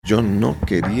Yo no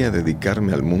quería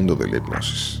dedicarme al mundo de la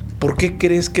hipnosis. ¿Por qué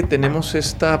crees que tenemos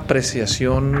esta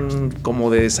apreciación como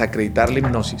de desacreditar la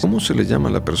hipnosis? ¿Cómo se le llama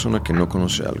a la persona que no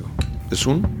conoce algo? ¿Es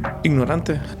un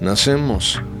ignorante?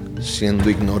 Nacemos siendo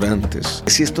ignorantes.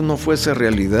 Si esto no fuese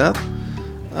realidad,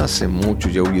 hace mucho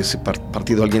ya hubiese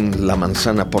partido alguien la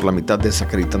manzana por la mitad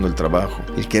desacreditando el trabajo.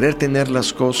 El querer tener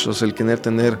las cosas, el querer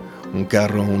tener un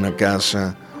carro, una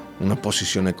casa, una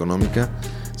posición económica,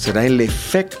 será el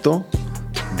efecto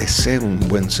de ser un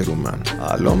buen ser humano.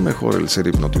 A lo mejor el ser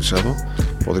hipnotizado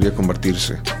podría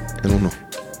convertirse en uno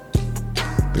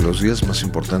de los días más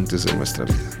importantes de nuestra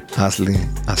vida. Hazle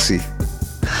así.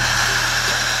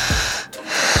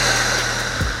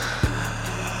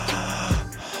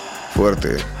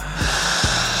 Fuerte.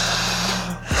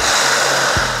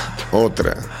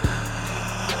 Otra.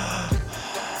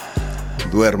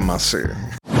 Duérmase.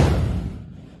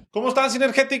 ¿Cómo están,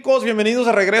 Sinergéticos? Bienvenidos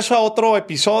de regreso a otro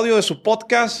episodio de su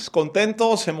podcast.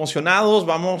 Contentos, emocionados.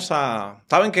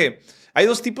 Saben que hay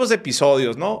dos tipos de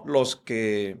episodios, ¿no? Los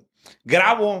que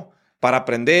grabo para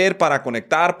aprender, para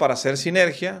conectar, para hacer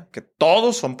sinergia, que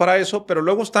todos son para eso, pero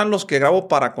luego están los que grabo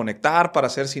para conectar, para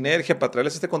hacer sinergia, para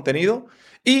traerles este contenido,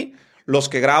 y los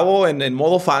que grabo en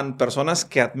modo fan, personas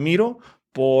que admiro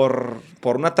por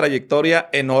una trayectoria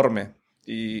enorme.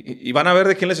 Y van a ver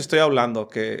de quién les estoy hablando,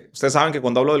 que ustedes saben que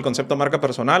cuando hablo del concepto de marca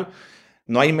personal,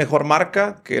 no hay mejor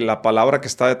marca que la palabra que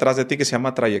está detrás de ti, que se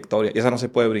llama trayectoria, y esa no se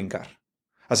puede brincar.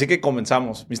 Así que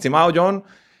comenzamos. Mi estimado Jhon,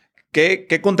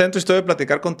 qué contento estoy de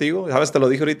platicar contigo. Sabes, te lo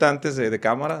dije ahorita antes de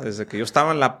cámara, desde que yo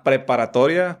estaba en la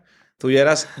preparatoria, tú ya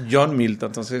eras Jhon Milton.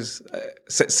 Entonces,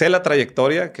 sé la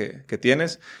trayectoria que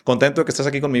tienes. Contento de que estés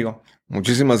aquí conmigo.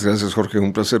 Muchísimas gracias, Jorge.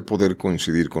 Un placer poder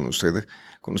coincidir con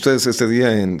ustedes este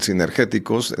día en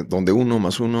Sinergéticos, donde 1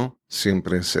 más 1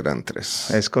 siempre serán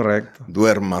 3. Es correcto.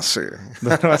 Duérmase.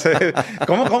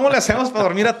 ¿Cómo le hacemos para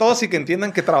dormir a todos y que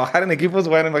entiendan que trabajar en equipo es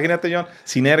bueno? Imagínate, Jhon,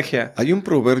 sinergia. Hay un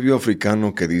proverbio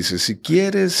africano que dice, si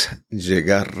quieres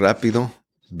llegar rápido,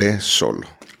 ve solo.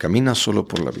 Camina solo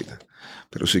por la vida.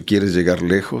 Pero si quieres llegar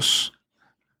lejos,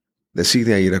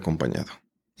 decide a ir acompañado.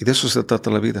 Y de eso se trata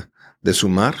la vida, de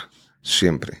sumar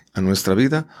siempre a nuestra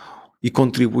vida y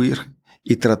contribuir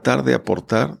y tratar de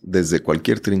aportar desde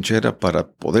cualquier trinchera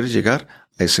para poder llegar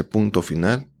a ese punto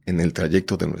final en el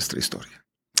trayecto de nuestra historia.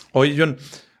 Oye, Jhon,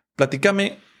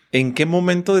 platícame, ¿en qué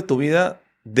momento de tu vida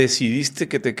decidiste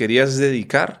que te querías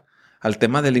dedicar al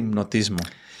tema del hipnotismo?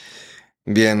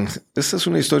 Bien, esta es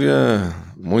una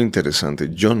historia muy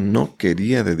interesante. Yo no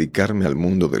quería dedicarme al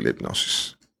mundo de la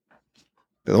hipnosis.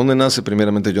 ¿De dónde nace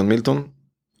primeramente Jhon Milton?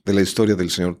 De la historia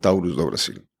del señor Taurus do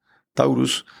Brasil.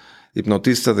 Taurus,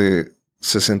 hipnotista de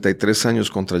 63 años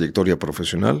con trayectoria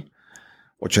profesional,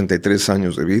 83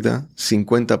 años de vida,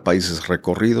 50 países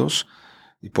recorridos,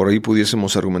 y por ahí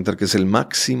pudiésemos argumentar que es el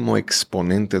máximo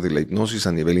exponente de la hipnosis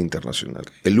a nivel internacional.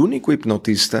 El único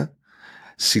hipnotista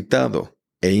citado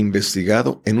e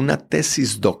investigado en una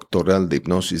tesis doctoral de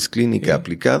hipnosis clínica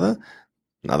aplicada,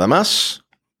 nada más,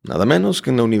 nada menos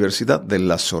que en la Universidad de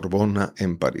la Sorbona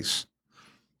en París.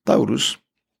 Taurus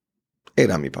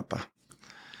era mi papá.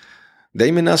 De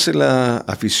ahí me nace la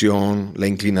afición, la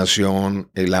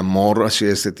inclinación, el amor hacia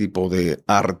este tipo de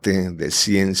arte, de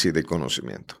ciencia y de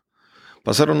conocimiento.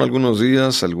 Pasaron algunos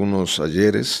días, algunos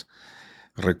ayeres.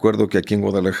 Recuerdo que aquí en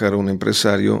Guadalajara un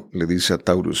empresario le dice a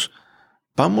Taurus,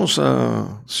 vamos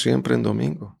a siempre en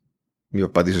domingo. Mi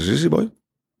papá dice, sí voy.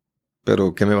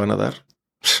 ¿Pero qué me van a dar?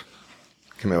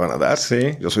 ¿Qué me van a dar?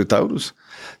 Sí. Yo soy Taurus.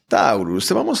 Taurus,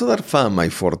 te vamos a dar fama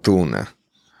y fortuna.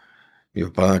 Mi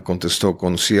papá contestó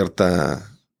con cierta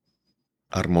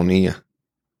armonía,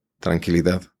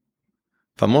 tranquilidad.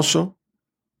 Famoso,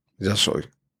 ya soy.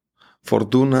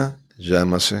 Fortuna,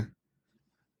 llámase.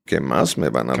 ¿Qué más me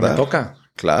van a dar? Me toca.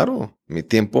 Claro, mi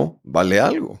tiempo vale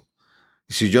algo.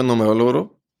 Y si yo no me lo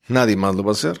logro, nadie más lo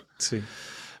va a hacer. Sí.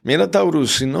 Mira,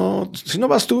 Taurus, si no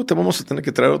vas tú, te vamos a tener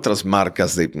que traer otras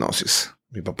marcas de hipnosis.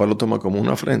 Mi papá lo toma como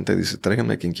una afrenta y dice,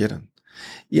 tráiganme a quien quieran.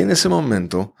 Y en ese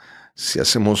momento, si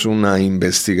hacemos una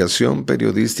investigación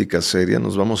periodística seria,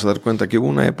 nos vamos a dar cuenta que hubo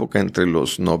una época entre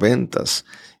los 90s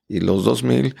y los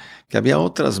 2000 que había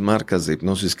otras marcas de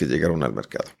hipnosis que llegaron al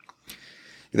mercado.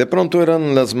 Y de pronto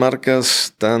eran las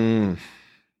marcas tan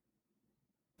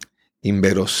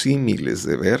inverosímiles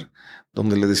de ver,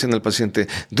 donde le decían al paciente,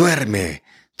 duerme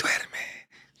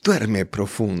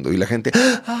profundo. Y la gente,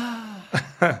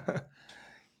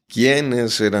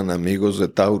 ¿quiénes eran amigos de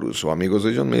Taurus o amigos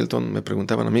de Jhon Milton? Me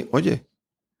preguntaban a mí, oye,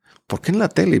 ¿por qué en la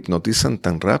tele hipnotizan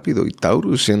tan rápido y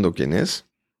Taurus, siendo quien es,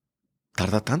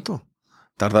 tarda tanto?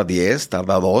 Tarda 10,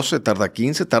 tarda 12, tarda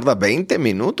 15, tarda 20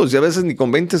 minutos y a veces ni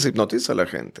con 20 se hipnotiza la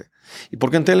gente. ¿Y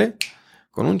por qué en tele?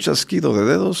 Con un chasquido de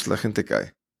dedos, la gente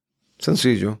cae.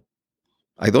 Sencillo.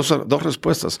 Hay dos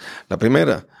respuestas. La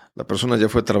primera, la persona ya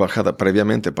fue trabajada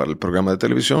previamente para el programa de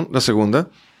televisión. La segunda,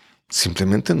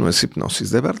 simplemente no es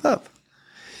hipnosis de verdad.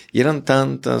 Y eran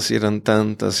tantas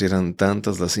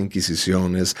las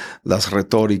inquisiciones, las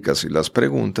retóricas y las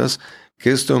preguntas,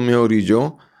 que esto me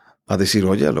orilló a decir,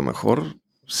 oye, a lo mejor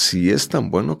sí es tan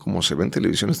bueno como se ve en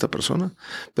televisión esta persona,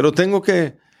 pero tengo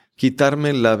que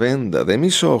quitarme la venda de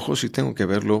mis ojos y tengo que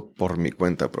verlo por mi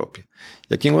cuenta propia.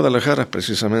 Y aquí en Guadalajara,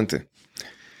 precisamente,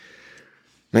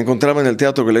 me encontraba en el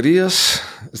Teatro Galerías.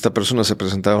 Esta persona se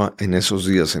presentaba en esos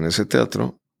días en ese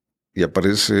teatro y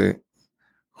aparece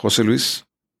José Luis,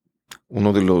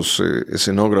 uno de los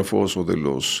escenógrafos o de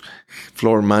los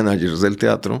floor managers del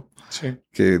teatro, Sí.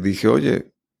 que dije,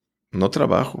 oye, no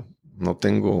trabajo, no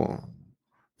tengo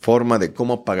forma de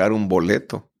cómo pagar un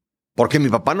boleto, porque mi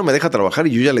papá no me deja trabajar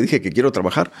y yo ya le dije que quiero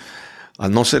trabajar.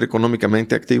 Al no ser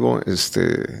económicamente activo,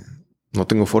 no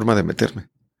tengo forma de meterme.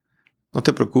 No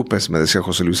te preocupes, me decía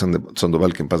José Luis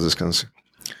Sandoval, que en paz descanse.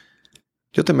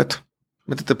 Yo te meto.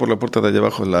 Métete por la puerta de allá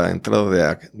abajo, la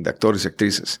entrada de actores y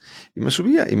actrices. Y me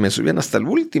subían hasta el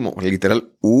último,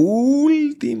 literal,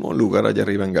 último lugar allá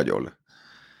arriba en Gallola.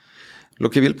 Lo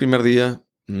que vi el primer día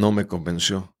no me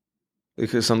convenció.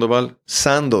 Dije, Sandoval,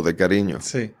 Sando de cariño.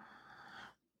 Sí.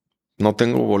 No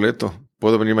tengo boleto.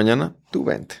 ¿Puedo venir mañana? Tú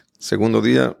vente. Segundo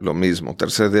día, lo mismo.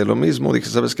 Tercer día, lo mismo. Dije,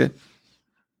 ¿sabes qué?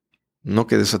 No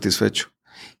quedé satisfecho.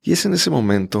 Y es en ese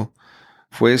momento...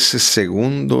 Fue ese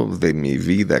segundo de mi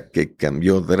vida que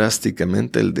cambió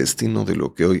drásticamente el destino de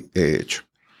lo que hoy he hecho.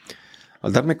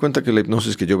 Al darme cuenta que la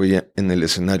hipnosis que yo veía en el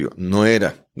escenario no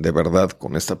era de verdad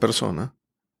con esta persona,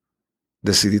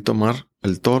 decidí tomar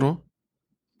el toro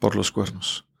por los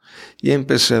cuernos. Y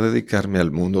empecé a dedicarme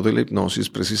al mundo de la hipnosis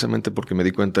precisamente porque me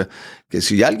di cuenta que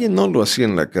si alguien no lo hacía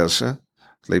en la casa,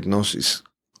 la hipnosis,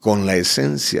 con la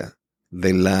esencia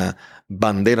de la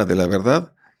bandera de la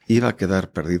verdad, iba a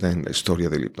quedar perdida en la historia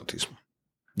del hipnotismo.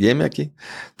 Y heme aquí,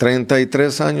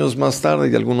 33 años más tarde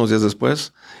y algunos días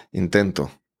después,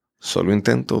 solo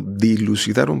intento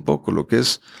dilucidar un poco lo que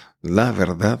es la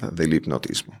verdad del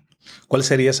hipnotismo. ¿Cuál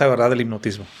sería esa verdad del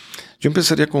hipnotismo? Yo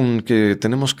empezaría con que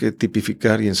tenemos que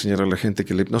tipificar y enseñar a la gente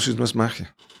que la hipnosis no es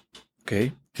magia,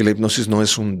 Okay. que la hipnosis no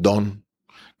es un don,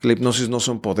 que la hipnosis no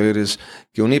son poderes,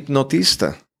 que un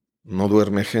hipnotista no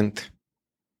duerme gente.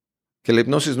 Que la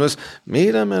hipnosis no es,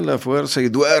 mírame a la fuerza y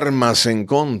duermas en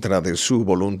contra de su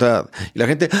voluntad. Y la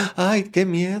gente, ¡ay, qué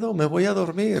miedo! Me voy a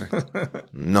dormir.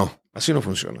 No, así no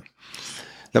funciona.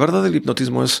 La verdad del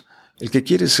hipnotismo es, el que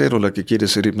quiere ser o la que quiere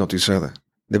ser hipnotizada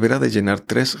deberá de llenar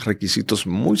 3 requisitos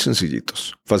muy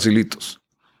sencillitos, facilitos,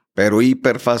 pero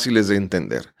hiper fáciles de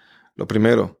entender. Lo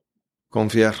primero,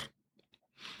 confiar.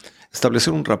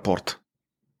 Establecer un rapport.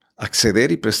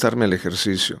 Acceder y prestarme al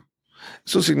ejercicio.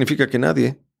 Eso significa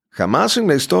que jamás en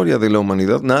la historia de la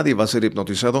humanidad nadie va a ser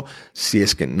hipnotizado si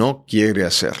es que no quiere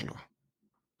hacerlo.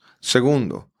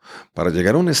 Segundo, para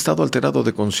llegar a un estado alterado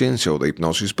de conciencia o de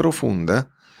hipnosis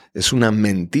profunda, es una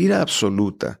mentira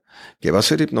absoluta que va a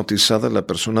ser hipnotizada la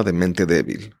persona de mente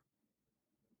débil.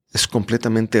 Es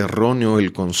completamente erróneo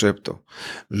el concepto.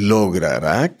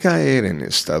 Logrará caer en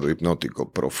estado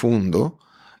hipnótico profundo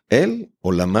él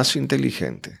o la más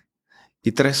inteligente.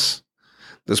 Y 3,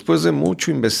 después de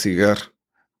mucho investigar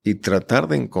y tratar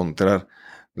de encontrar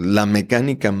la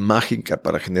mecánica mágica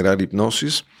para generar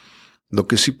hipnosis, lo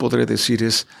que sí podré decir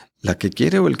es la que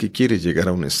quiere o el que quiere llegar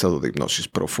a un estado de hipnosis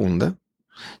profunda,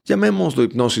 llamémoslo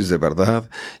hipnosis de verdad,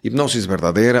 hipnosis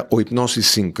verdadera o hipnosis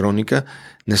sincrónica,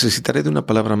 necesitaré de una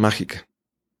palabra mágica.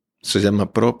 Se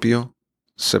llama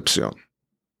propiocepción.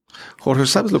 Jorge,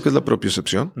 ¿sabes lo que es la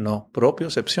propiocepción? No,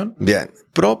 propiocepción. Bien,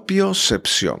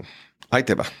 propiocepción. Ahí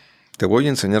te va. Te voy a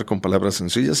enseñar con palabras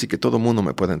sencillas y que todo mundo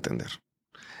me pueda entender.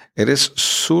 ¿Eres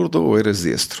zurdo o eres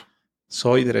diestro?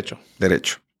 Soy derecho.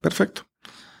 Derecho. Perfecto.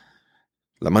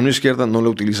 La mano izquierda no la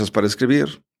utilizas para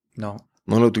escribir. No.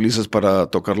 No la utilizas para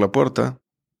tocar la puerta.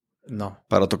 No.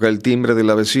 Para tocar el timbre de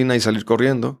la vecina y salir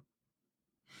corriendo.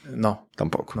 No.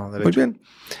 Tampoco. No, derecho. Muy bien.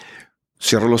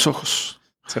 Cierra los ojos.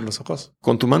 Cierra los ojos.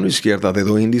 Con tu mano izquierda,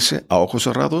 dedo índice, a ojos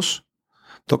cerrados,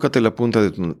 tócate la punta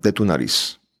de tu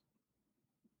nariz.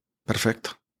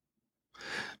 Perfecto.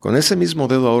 Con ese mismo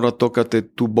dedo ahora tócate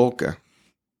tu boca.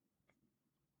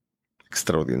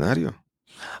 Extraordinario.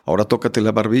 Ahora tócate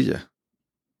la barbilla.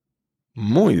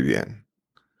 Muy bien.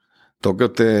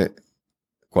 Tócate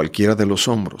cualquiera de los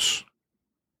hombros.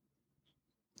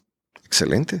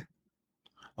 Excelente.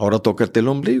 Ahora tócate el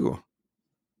ombligo.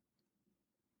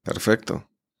 Perfecto.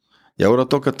 Y ahora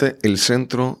tócate el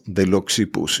centro del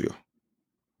occipucio.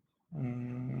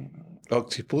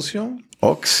 Occipucio.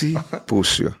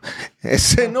 Occipucio.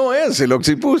 Ese no es el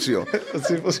occipucio.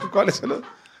 ¿Cuál es el otro?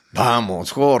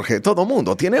 Vamos, Jorge, todo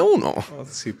mundo tiene uno.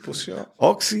 Occipucio.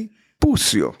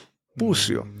 Occipucio.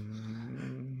 Pucio.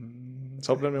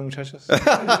 Sóplenme, muchachos.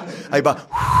 Ahí va.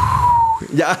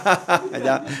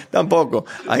 Ya, tampoco.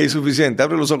 Ahí es suficiente.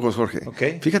 Abre los ojos, Jorge.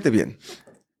 Okay. Fíjate bien.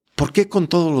 ¿Por qué con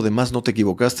todo lo demás no te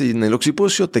equivocaste y en el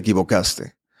occipucio te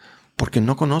equivocaste? Porque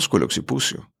no conozco el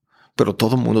occipucio. Pero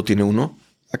todo el mundo tiene uno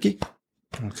aquí.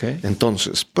 Okay.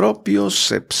 Entonces,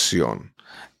 propiocepción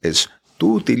es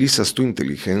tú utilizas tu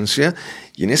inteligencia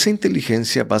y en esa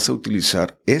inteligencia vas a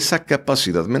utilizar esa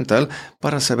capacidad mental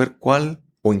para saber cuál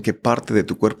o en qué parte de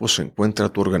tu cuerpo se encuentra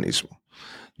tu organismo.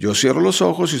 Yo cierro los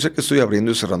ojos y sé que estoy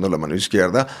abriendo y cerrando la mano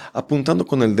izquierda, apuntando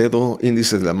con el dedo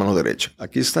índice de la mano derecha.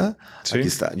 ¿Aquí está? Sí. Aquí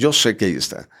está. Yo sé que ahí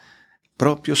está.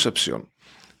 Propiocepción.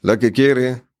 El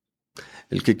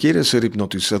que quiere ser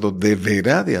hipnotizado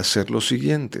deberá de hacer lo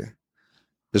siguiente.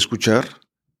 Escuchar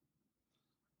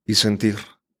y sentir.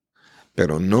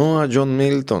 Pero no a Jhon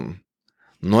Milton,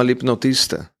 no al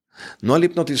hipnotista, no al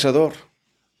hipnotizador,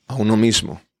 a uno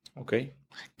mismo. Okay.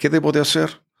 ¿Qué debo de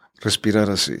hacer? Respirar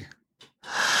así.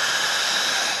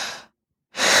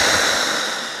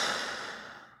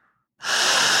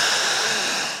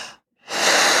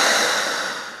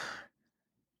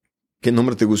 ¿Qué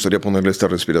nombre te gustaría ponerle a esta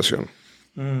respiración?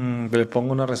 Le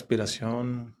pongo una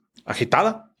respiración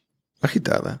agitada.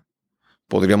 Agitada.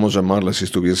 Podríamos llamarla, si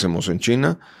estuviésemos en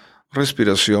China,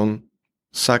 respiración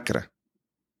sacra.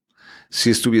 Si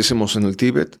estuviésemos en el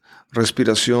Tíbet,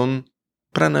 respiración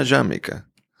pranayámica.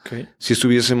 Okay. Si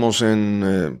estuviésemos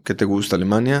en, ¿qué te gusta?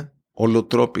 Alemania,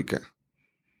 holotrópica.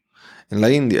 En la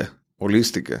India,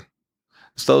 holística.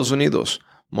 Estados Unidos,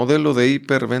 modelo de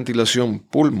hiperventilación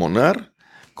pulmonar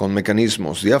con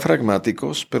mecanismos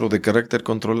diafragmáticos, pero de carácter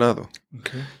controlado.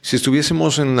 Okay. Si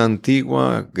estuviésemos en la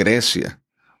antigua Grecia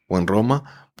o en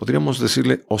Roma, podríamos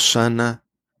decirle Osana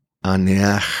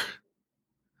Aneaj.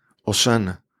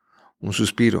 Osana, un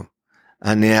suspiro.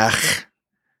 Aneaj,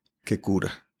 que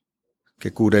cura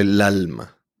el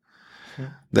alma.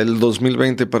 Del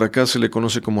 2020 para acá se le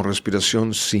conoce como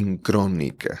respiración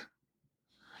sincrónica.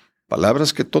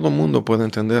 Palabras que todo mundo puede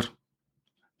entender.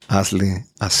 Hazle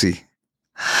así.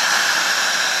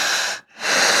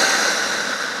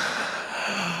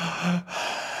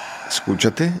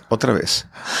 Escúchate otra vez.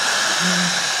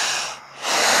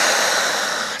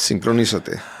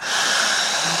 Sincronízate.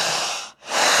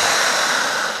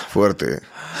 Fuerte.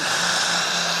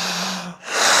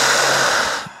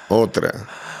 Otra.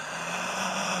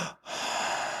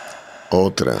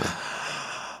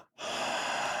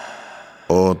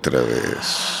 Otra vez.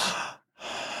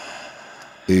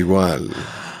 Igual.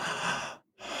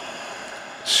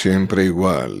 Siempre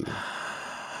igual.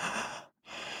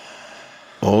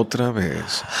 Otra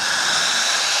vez.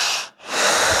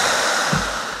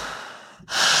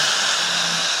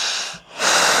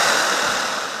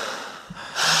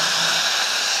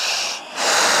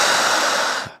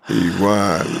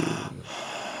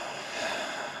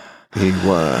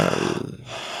 Igual.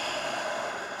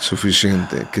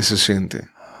 Suficiente. ¿Qué se siente?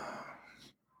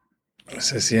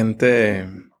 Se siente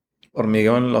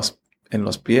hormigueo en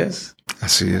los pies.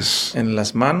 Así es. En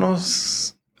las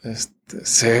manos.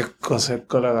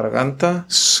 Seco la garganta.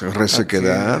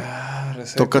 Resequedad.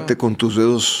 Tócate con tus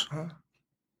dedos.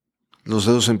 Los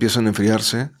dedos empiezan a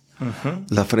enfriarse. Uh-huh.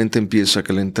 La frente empieza a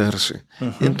calentarse.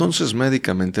 Uh-huh. Y entonces,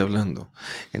 médicamente hablando,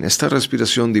 en esta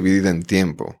respiración dividida en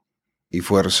tiempo y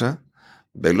fuerza,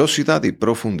 velocidad y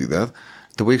profundidad,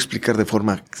 te voy a explicar de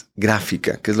forma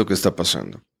gráfica qué es lo que está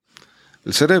pasando.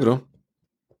 El cerebro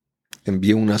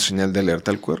envía una señal de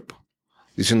alerta al cuerpo,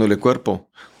 diciéndole: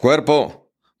 cuerpo,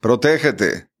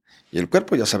 protégete. Y el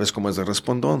cuerpo ya sabes cómo es de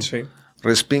respondón. Sí.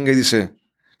 Respinga y dice: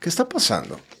 ¿qué está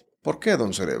pasando? ¿Por qué,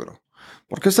 don cerebro?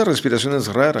 Porque esta respiración es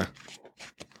rara.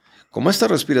 Como esta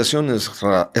respiración es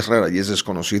rara y es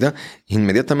desconocida,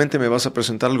 inmediatamente me vas a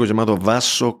presentar algo llamado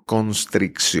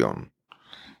vasoconstricción.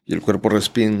 Y el cuerpo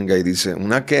respinga y dice: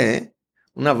 ¿una qué?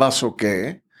 ¿Una vaso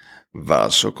qué?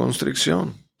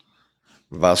 Vasoconstricción.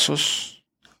 Vasos,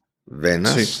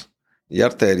 venas y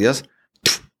arterias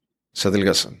se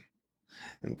adelgazan.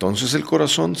 Entonces el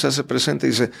corazón se hace presente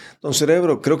y dice: don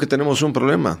cerebro, creo que tenemos un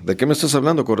problema. ¿De qué me estás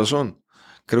hablando, corazón?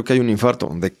 Creo que hay un infarto.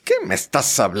 ¿De qué me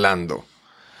estás hablando?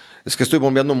 Es que estoy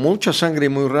bombeando mucha sangre y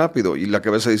muy rápido. Y la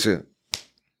cabeza dice: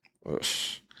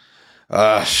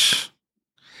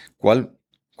 ¿Cuál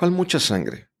mucha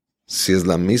sangre? Si es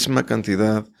la misma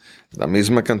cantidad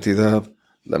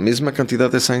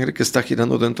de sangre que está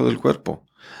girando dentro del cuerpo.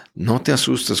 No te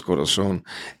asustes, corazón.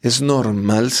 Es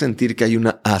normal sentir que hay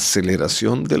una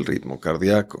aceleración del ritmo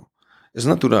cardíaco. Es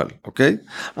natural, ¿ok?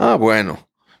 Ah, bueno.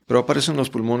 Pero aparecen los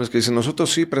pulmones que dicen,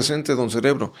 nosotros sí, presente, don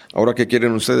cerebro. Ahora, ¿qué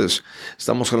quieren ustedes?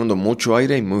 Estamos jalando mucho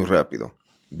aire y muy rápido.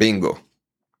 Bingo.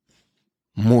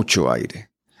 Mucho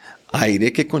aire.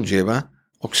 Aire que conlleva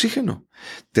oxígeno.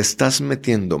 Te estás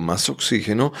metiendo más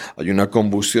oxígeno, hay una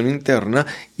combustión interna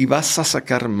y vas a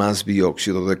sacar más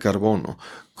dióxido de carbono.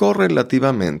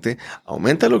 Correlativamente,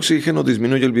 aumenta el oxígeno,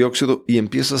 disminuye el dióxido y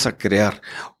empiezas a crear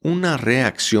una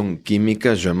reacción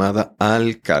química llamada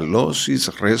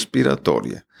alcalosis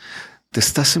respiratoria. Te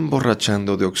estás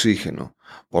emborrachando de oxígeno.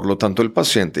 Por lo tanto, el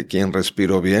paciente, quien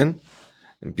respiró bien,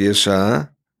 empieza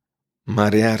a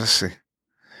marearse,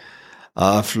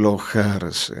 a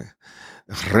aflojarse,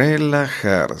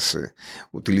 relajarse.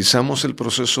 Utilizamos el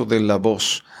proceso de la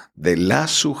voz, de la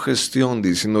sugestión,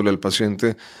 diciéndole al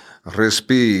paciente,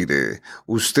 respire,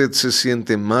 usted se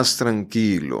siente más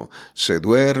tranquilo, se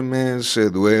duerme,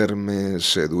 se duerme,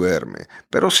 se duerme,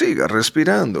 pero siga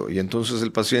respirando. Y entonces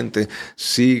el paciente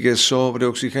sigue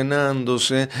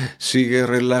sobreoxigenándose, sigue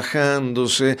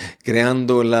relajándose,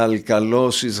 creando la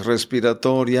alcalosis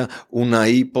respiratoria, una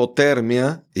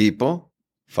hipotermia,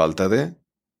 falta de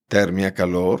termia,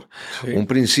 calor, Sí. un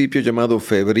principio llamado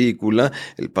febrícula,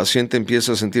 el paciente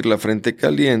empieza a sentir la frente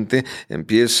caliente,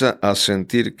 empieza a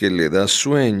sentir que le da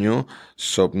sueño,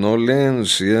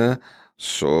 somnolencia,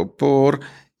 sopor,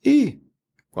 y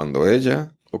cuando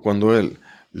ella o cuando él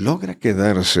logra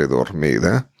quedarse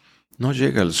dormida, no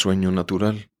llega al sueño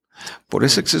natural. Por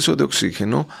ese exceso de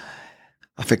oxígeno,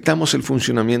 afectamos el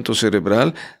funcionamiento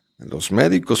cerebral. Los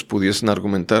médicos pudiesen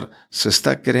argumentar, se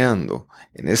está creando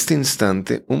en este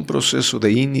instante un proceso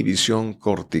de inhibición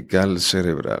cortical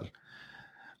cerebral.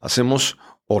 Hacemos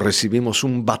o recibimos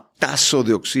un batazo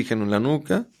de oxígeno en la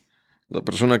nuca, la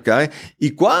persona cae,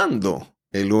 y cuando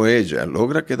él o ella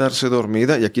logra quedarse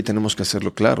dormida, y aquí tenemos que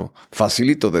hacerlo claro,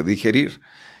 facilito de digerir,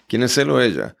 ¿quién es él o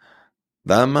ella?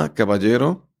 ¿Dama,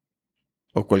 caballero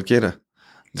o cualquiera?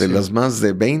 De las más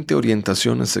de 20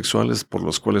 orientaciones sexuales por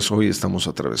las cuales hoy estamos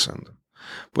atravesando.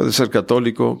 Puede ser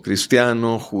católico,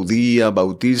 cristiano, judía,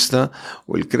 bautista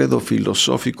o el credo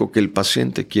filosófico que el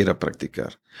paciente quiera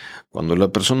practicar. Cuando la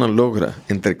persona logra,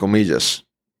 entre comillas,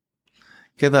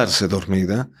 quedarse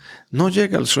dormida, no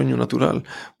llega al sueño natural.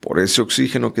 Por ese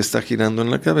oxígeno que está girando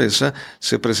en la cabeza,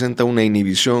 se presenta una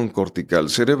inhibición cortical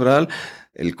cerebral.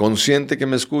 El consciente que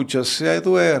me escucha se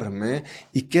duerme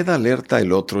y queda alerta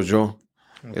el otro yo.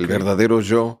 Okay. El verdadero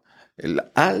yo, el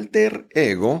alter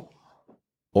ego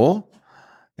o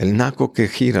el naco que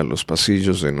gira los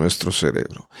pasillos de nuestro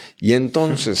cerebro. Y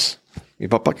entonces, mi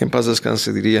papá, que en paz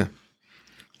descanse, diría,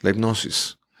 la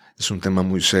hipnosis es un tema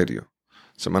muy serio.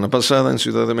 Semana pasada en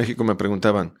Ciudad de México me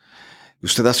preguntaban,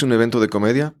 ¿usted hace un evento de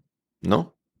comedia?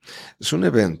 No. Es un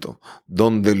evento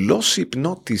donde los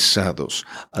hipnotizados,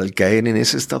 al caer en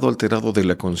ese estado alterado de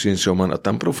la conciencia humana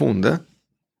tan profunda,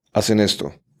 hacen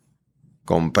esto.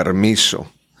 Con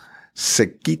permiso,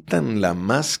 se quitan la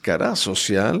máscara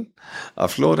social,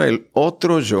 aflora el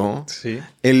otro yo, sí,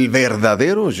 el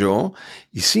verdadero yo,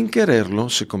 y sin quererlo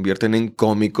se convierten en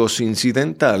cómicos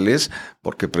incidentales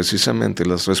porque precisamente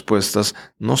las respuestas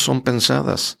no son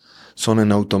pensadas, son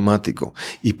en automático,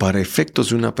 y para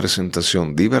efectos de una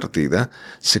presentación divertida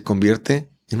se convierte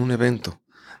en un evento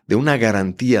de una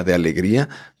garantía de alegría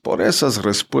por esas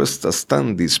respuestas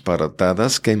tan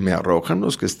disparatadas que me arrojan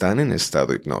los que están en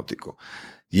estado hipnótico.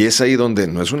 Y es ahí donde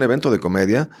no es un evento de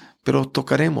comedia, pero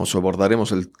tocaremos o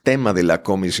abordaremos el tema de la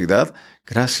comicidad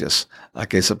gracias a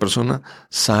que esa persona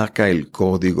saca el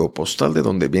código postal de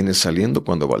donde viene saliendo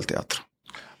cuando va al teatro.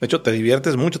 De hecho, te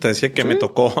diviertes mucho. Te decía que ¿sí? me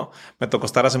tocó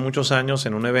estar hace muchos años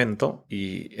en un evento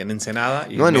y en Ensenada.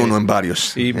 Y no en uno, en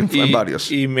varios. En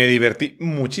varios. Y me divertí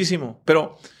muchísimo.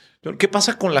 Pero, ¿qué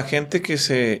pasa con la gente que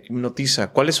se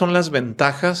hipnotiza? ¿Cuáles son las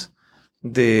ventajas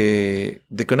de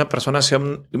que una persona sea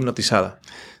hipnotizada?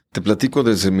 Te platico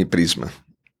desde mi prisma.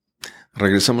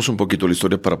 Regresamos un poquito a la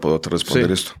historia para poder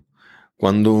responder esto.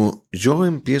 Cuando yo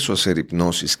empiezo a hacer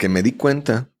hipnosis, que me di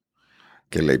cuenta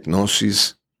que la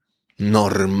hipnosis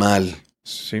normal,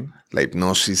 la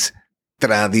hipnosis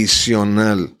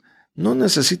tradicional, no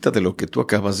necesita de lo que tú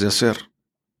acabas de hacer.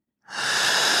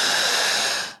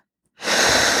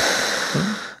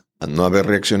 Al no haber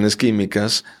reacciones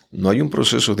químicas, no hay un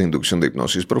proceso de inducción de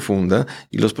hipnosis profunda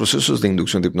y los procesos de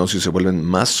inducción de hipnosis se vuelven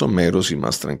más someros y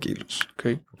más tranquilos.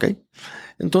 ¿Okay?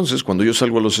 Entonces, cuando yo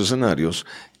salgo a los escenarios,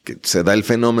 que se da el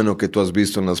fenómeno que tú has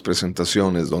visto en las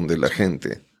presentaciones donde la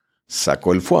gente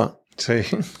sacó el foie,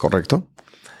 ¿correcto?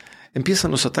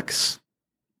 Empiezan los ataques.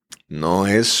 No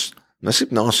es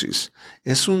hipnosis,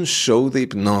 es un show de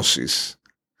hipnosis.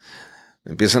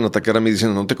 Empiezan a atacar a mí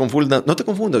diciendo, no te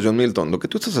confundas, Jhon Milton. Lo que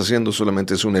tú estás haciendo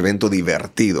solamente es un evento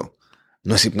divertido.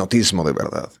 No es hipnotismo de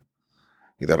verdad.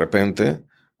 Y de repente,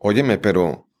 óyeme,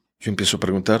 pero yo empiezo a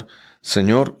preguntar,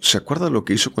 Señor, ¿se acuerda lo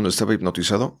que hizo cuando estaba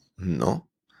hipnotizado? No.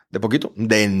 ¿De poquito?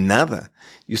 De nada.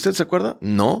 ¿Y usted se acuerda?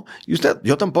 No. ¿Y usted?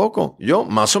 Yo tampoco. Yo,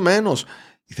 más o menos.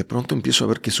 Y de pronto empiezo a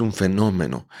ver que es un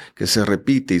fenómeno, que se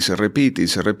repite y se repite y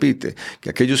se repite, que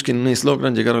aquellos quienes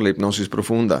logran llegar a la hipnosis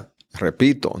profunda,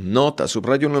 repito, nota,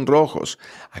 subrayo en rojos,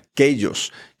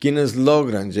 aquellos quienes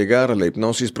logran llegar a la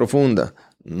hipnosis profunda,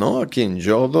 no a quien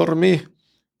yo dormí.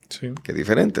 Sí. Qué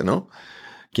diferente, ¿no?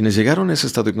 Quienes llegaron a ese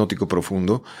estado hipnótico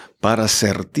profundo para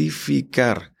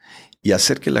certificar y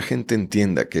hacer que la gente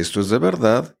entienda que esto es de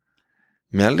verdad,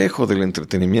 me alejo del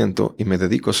entretenimiento y me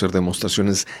dedico a hacer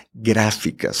demostraciones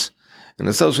gráficas. En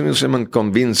Estados Unidos se llaman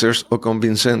convincers o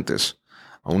convincentes.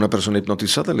 A una persona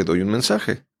hipnotizada le doy un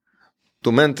mensaje.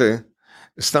 Tu mente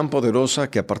es tan poderosa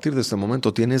que a partir de este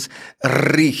momento tienes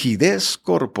rigidez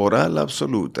corporal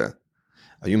absoluta.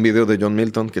 Hay un video de Jhon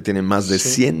Milton que tiene más de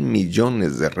 100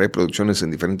 millones de reproducciones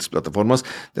en diferentes plataformas,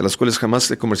 de las cuales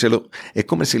jamás he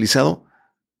comercializado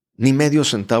ni medio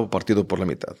centavo partido por la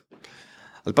mitad.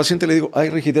 Al paciente le digo, hay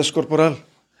rigidez corporal.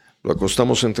 Lo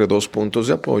acostamos entre dos puntos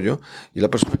de apoyo y la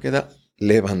persona queda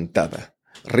levantada,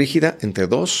 rígida entre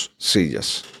dos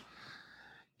sillas.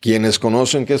 Quienes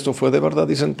conocen que esto fue de verdad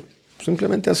dicen,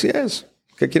 simplemente así es.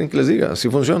 ¿Qué quieren que les diga? Así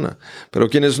funciona. Pero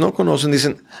quienes no conocen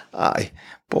dicen, ay,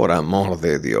 por amor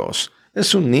de Dios,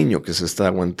 es un niño que se está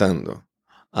aguantando.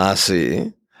 ¿Ah,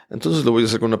 sí? Entonces lo voy a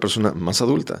hacer con una persona más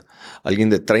adulta,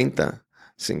 alguien de 30,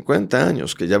 50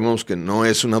 años, que ya vemos que no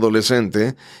es un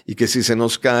adolescente y que si se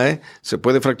nos cae, se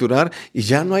puede fracturar y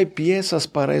ya no hay piezas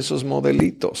para esos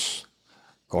modelitos.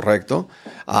 ¿Correcto?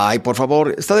 Ay, por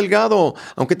favor, está delgado.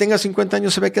 Aunque tenga 50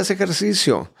 años, se ve que hace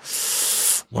ejercicio.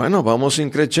 Bueno, vamos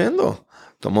increciendo.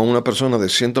 Tomo a una persona de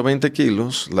 120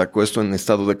 kilos, la acuesto en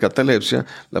estado de catalepsia,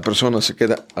 la persona se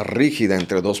queda rígida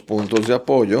entre dos puntos de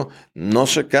apoyo, no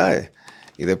se cae.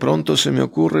 Y de pronto se me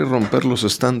ocurre romper los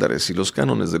estándares y los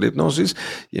cánones de la hipnosis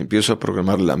y empiezo a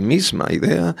programar la misma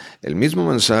idea, el mismo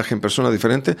mensaje en persona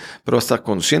diferente, pero hasta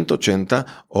con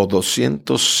 180 o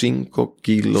 205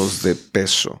 kilos de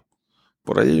peso.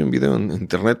 Por ahí hay un video en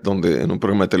internet donde en un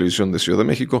programa de televisión de Ciudad de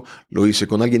México lo hice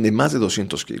con alguien de más de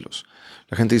 200 kilos.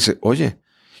 La gente dice, oye,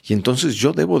 ¿y entonces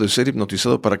yo debo de ser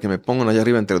hipnotizado para que me pongan allá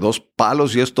arriba entre dos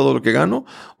palos y es todo lo que gano?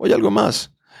 ¿O hay algo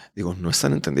más? Digo, no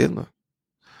están entendiendo.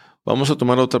 Vamos a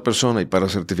tomar a otra persona y para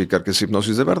certificar que es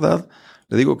hipnosis de verdad,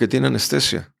 le digo que tiene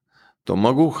anestesia. Tomo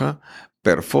aguja,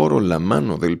 perforo la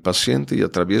mano del paciente y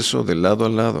atravieso de lado a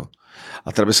lado,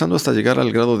 atravesando hasta llegar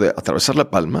al grado de atravesar la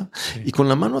palma, y con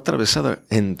la mano atravesada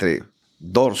entre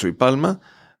dorso y palma,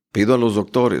 pido a los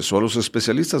doctores o a los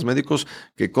especialistas médicos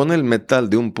que con el metal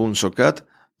de un punzocat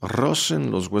rocen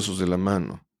los huesos de la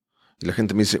mano. Y la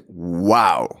gente me dice,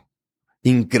 ¡wow!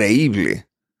 ¡Increíble!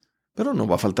 Pero no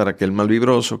va a faltar aquel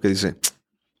malvibroso que dice,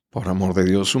 por amor de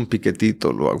Dios, un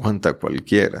piquetito lo aguanta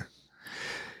cualquiera.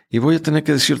 Y voy a tener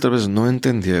que decir otra vez, no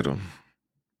entendieron,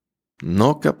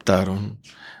 no captaron,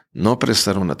 no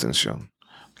prestaron atención.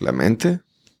 La mente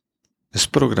es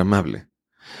programable.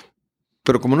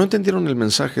 Pero como no entendieron el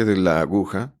mensaje de la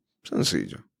aguja,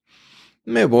 sencillo.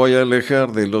 Me voy a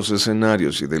alejar de los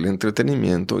escenarios y del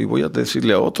entretenimiento y voy a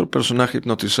decirle a otro personaje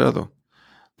hipnotizado,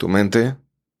 tu mente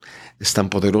es tan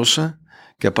poderosa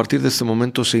que a partir de este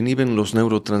momento se inhiben los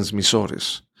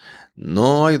neurotransmisores.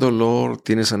 No hay dolor,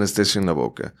 tienes anestesia en la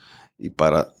boca. Y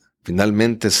para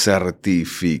finalmente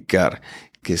certificar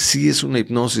que sí es una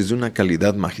hipnosis de una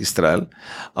calidad magistral,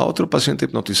 a otro paciente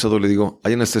hipnotizado le digo,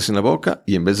 hay anestesia en la boca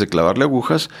y en vez de clavarle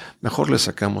agujas, mejor le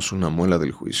sacamos una muela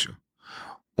del juicio.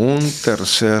 Un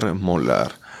tercer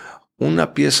molar,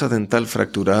 una pieza dental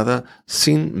fracturada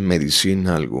sin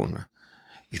medicina alguna.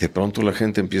 Y de pronto la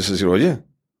gente empieza a decir, oye,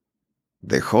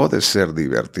 dejó de ser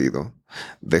divertido,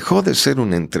 dejó de ser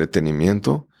un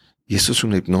entretenimiento y esto es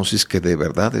una hipnosis que de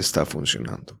verdad está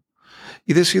funcionando.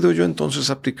 Y decido yo entonces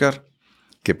aplicar.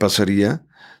 ¿Qué pasaría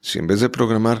si en vez de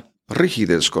programar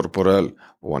rigidez corporal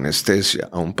o anestesia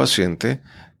a un paciente,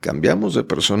 cambiamos de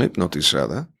persona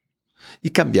hipnotizada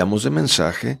y cambiamos de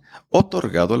mensaje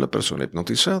otorgado a la persona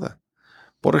hipnotizada?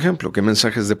 Por ejemplo, ¿qué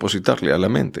mensajes depositarle a la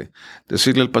mente?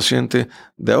 Decirle al paciente,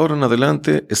 de ahora en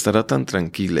adelante estará tan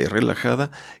tranquila y relajada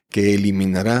que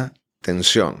eliminará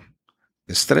tensión,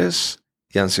 estrés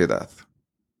y ansiedad.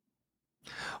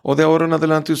 O de ahora en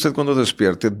adelante usted cuando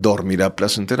despierte dormirá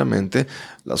placenteramente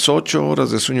las 8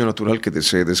 horas de sueño natural que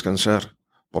desee descansar.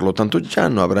 Por lo tanto, ya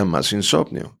no habrá más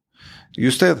insomnio. Y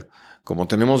usted, como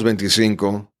tenemos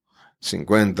 25,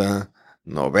 50,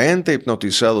 90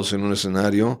 hipnotizados en un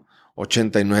escenario,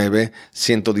 89,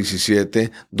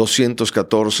 117,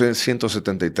 214,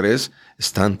 173.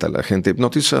 Es tanta la gente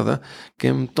hipnotizada que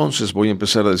entonces voy a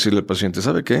empezar a decirle al paciente,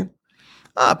 ¿sabe qué?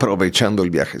 Aprovechando el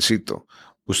viajecito,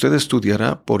 usted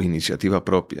estudiará por iniciativa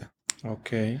propia. Ok.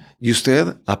 Y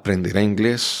usted aprenderá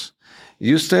inglés.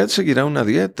 Y usted seguirá una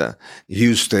dieta.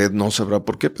 Y usted no sabrá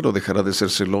por qué, pero dejará de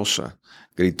ser celosa,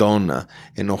 gritona,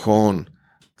 enojón,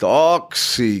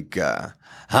 tóxica,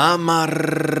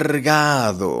 amargado.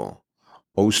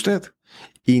 O usted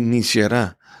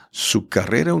iniciará su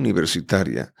carrera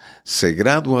universitaria, se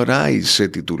graduará y se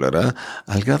titulará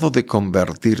al grado de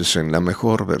convertirse en la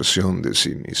mejor versión de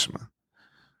sí misma.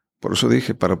 Por eso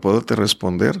dije, para poderte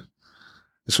responder,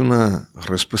 es una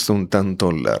respuesta un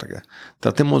tanto larga.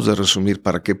 Tratemos de resumir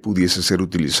para qué pudiese ser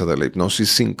utilizada la hipnosis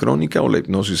sincrónica o la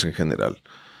hipnosis en general.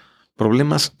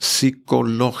 Problemas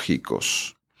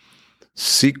psicológicos,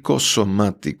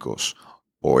 psicosomáticos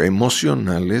o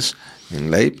emocionales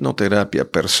en la hipnoterapia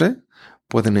per se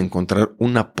pueden encontrar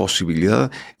una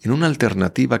posibilidad en una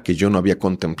alternativa que yo no había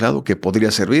contemplado que podría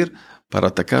servir para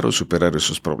atacar o superar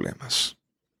esos problemas.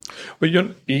 Oye,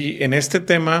 Jhon, y en este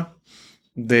tema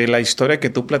de la historia que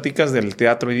tú platicas del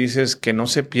teatro y dices que no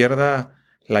se pierda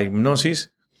la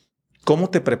hipnosis, ¿cómo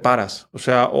te preparas? O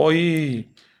sea, hoy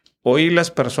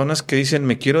las personas que dicen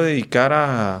me quiero dedicar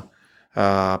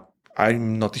a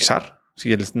hipnotizar,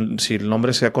 si el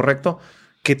nombre sea correcto,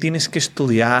 ¿qué tienes que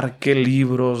estudiar? ¿Qué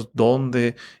libros?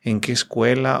 ¿Dónde? ¿En qué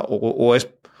escuela? ¿O es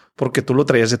porque tú lo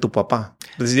traías de tu papá?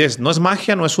 Decías, no es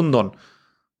magia, no es un don.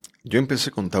 Yo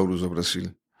empecé con Taurus de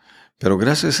Brasil, pero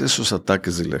gracias a esos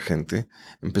ataques de la gente,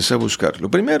 empecé a buscar.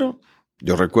 Lo primero,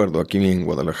 yo recuerdo aquí en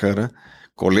Guadalajara,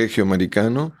 colegio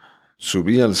americano,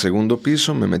 subí al segundo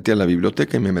piso, me metí a la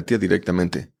biblioteca y me metía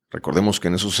directamente. Recordemos que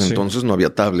en esos entonces no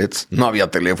había tablets, no había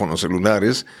teléfonos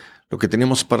celulares. Lo que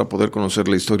teníamos para poder conocer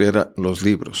la historia era los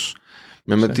libros.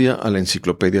 Me metía a la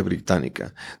enciclopedia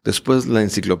británica, después la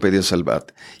enciclopedia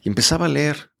Salvat, y empezaba a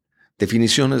leer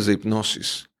definiciones de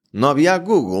hipnosis. No había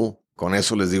Google, con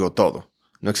eso les digo todo.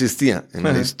 No existía en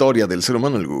la historia del ser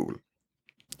humano el Google.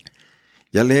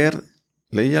 Y al leer,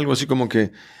 leí algo así como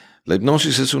que la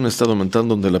hipnosis es un estado mental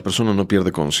donde la persona no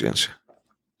pierde conciencia.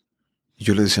 Y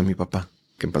yo le decía a mi papá,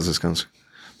 que en paz descanse,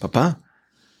 papá,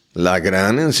 la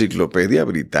gran enciclopedia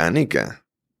británica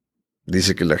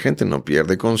dice que la gente no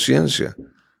pierde conciencia.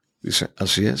 Dice,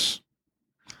 así es.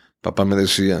 Papá me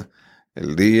decía,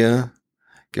 el día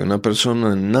que una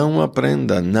persona no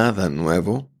aprenda nada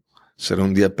nuevo, será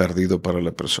un día perdido para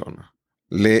la persona.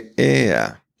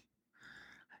 Lea,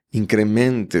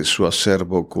 incremente su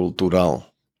acervo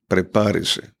cultural,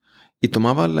 prepárese. Y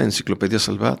tomaba la enciclopedia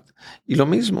Salvat, y lo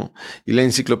mismo. Y la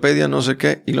enciclopedia no sé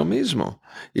qué, y lo mismo.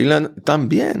 Y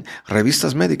también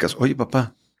revistas médicas. Oye,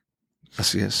 papá,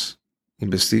 así es.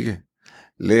 Investigue.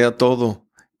 Lea todo,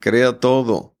 crea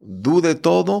todo, dude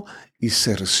todo y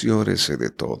cerciórese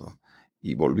de todo.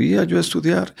 Y volvía yo a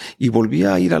estudiar y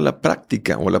volvía a ir a la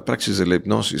práctica o a la praxis de la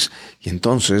hipnosis. Y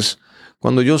entonces,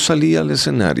 cuando yo salí al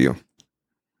escenario,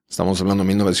 estamos hablando de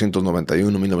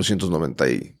 1991, 1990,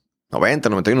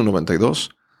 91,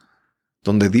 92,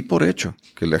 donde di por hecho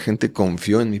que la gente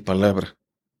confió en mi palabra.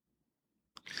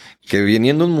 Que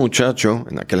viniendo un muchacho,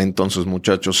 en aquel entonces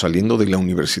muchacho, saliendo de la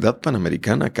Universidad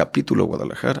Panamericana, capítulo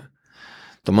Guadalajara,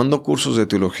 tomando cursos de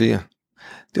teología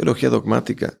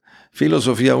dogmática,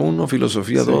 filosofía 1,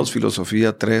 filosofía 2,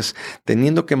 filosofía 3,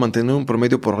 teniendo que mantener un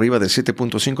promedio por arriba de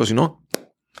 7.5, si no,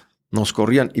 nos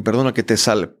corrían, y perdona que te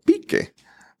salpique,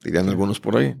 dirían algunos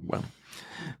por ahí. Bueno,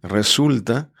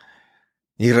 resulta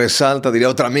y resalta, diría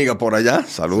otra amiga por allá,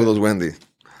 saludos Wendy.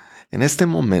 En este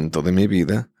momento de mi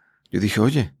vida, yo dije,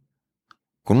 oye,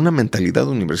 con una mentalidad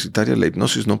universitaria, la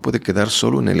hipnosis no puede quedar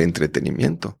solo en el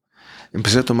entretenimiento.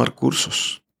 Empecé a tomar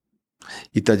cursos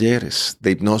y talleres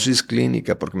de hipnosis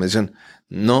clínica porque me decían,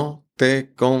 no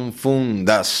te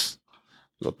confundas.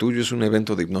 Lo tuyo es un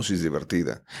evento de hipnosis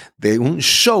divertida, de un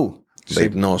show de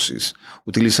hipnosis,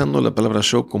 utilizando la palabra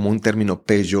show como un término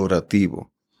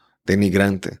peyorativo,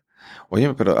 denigrante.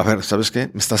 Oye, pero a ver, ¿sabes qué?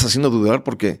 Me estás haciendo dudar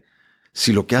porque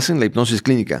si lo que hacen la hipnosis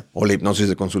clínica o la hipnosis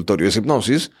de consultorio es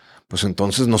hipnosis, pues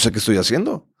entonces no sé qué estoy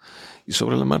haciendo. Y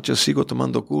sobre la marcha sigo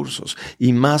tomando cursos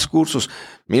y más cursos.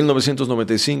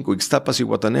 1995, Ixtapas y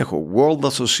Guatanejo, World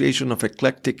Association of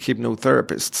Eclectic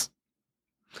Hypnotherapists.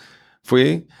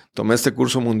 Tomé este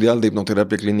curso mundial de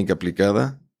hipnoterapia clínica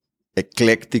aplicada,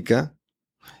 ecléctica,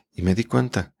 y me di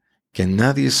cuenta que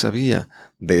nadie sabía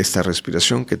de esta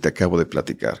respiración que te acabo de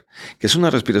platicar, que es una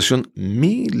respiración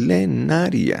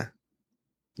milenaria.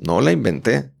 No la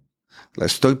inventé. La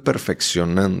estoy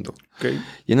perfeccionando. Okay.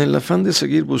 Y en el afán de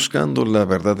seguir buscando la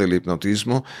verdad del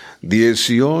hipnotismo,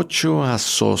 18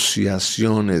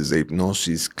 asociaciones de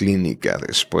hipnosis clínica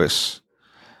después.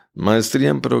 Maestría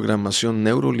en programación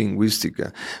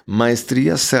neurolingüística,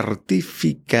 maestría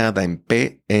certificada en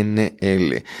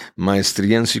PNL,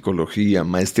 maestría en psicología,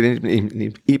 maestría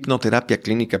en hipnoterapia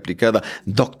clínica aplicada,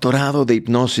 doctorado de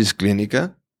hipnosis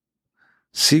clínica.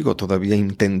 Sigo todavía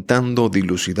intentando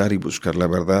dilucidar y buscar la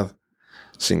verdad.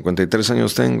 53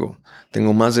 años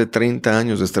tengo más de 30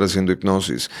 años de estar haciendo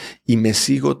hipnosis y me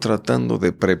sigo tratando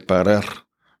de preparar,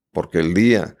 porque el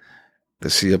día,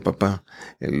 decía papá,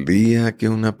 el día que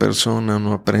una persona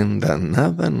no aprenda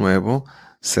nada nuevo,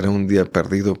 será un día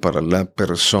perdido para la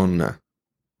persona.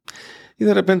 Y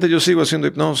de repente yo sigo haciendo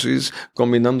hipnosis,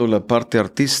 combinando la parte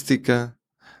artística,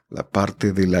 la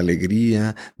parte de la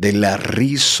alegría, de la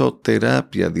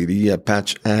risoterapia, diría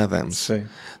Patch Adams, Sí.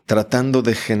 tratando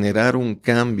de generar un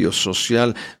cambio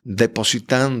social,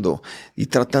 depositando y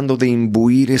tratando de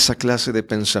imbuir esa clase de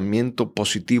pensamiento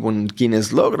positivo en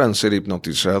quienes logran ser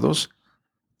hipnotizados.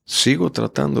 Sigo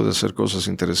tratando de hacer cosas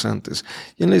interesantes.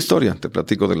 Y en la historia, te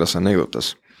platico de las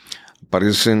anécdotas,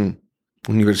 aparecen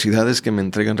universidades que me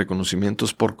entregan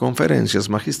reconocimientos por conferencias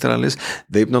magistrales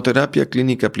de hipnoterapia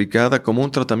clínica aplicada como un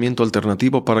tratamiento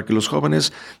alternativo para que los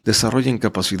jóvenes desarrollen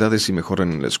capacidades y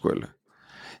mejoren en la escuela.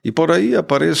 Y por ahí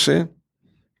aparece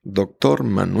Dr.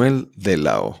 Manuel de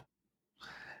la O,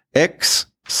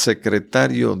 ex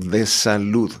secretario de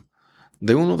Salud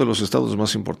de uno de los estados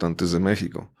más importantes de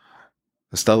México,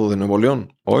 estado de Nuevo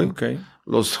León. Hoy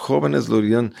los jóvenes lo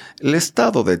dirían el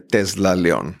estado de Tesla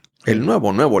León. El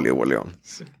nuevo León.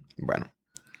 Sí. Bueno,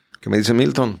 ¿qué me dice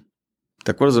Milton? ¿Te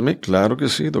acuerdas de mí? Claro que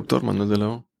sí, doctor Manuel de la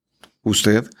O.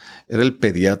 Usted era el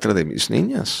pediatra de mis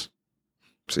niñas.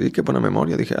 Sí, qué buena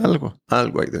memoria. Dije, algo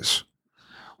hay de eso.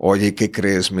 Oye, ¿qué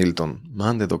crees, Milton?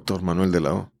 Mande, doctor Manuel de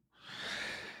la O.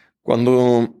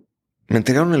 Cuando me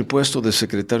entregaron el puesto de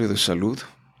secretario de salud,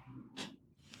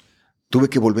 tuve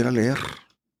que volver a leer,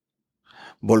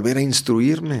 volver a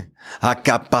instruirme, a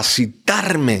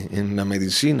capacitarme en la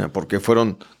medicina, porque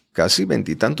fueron casi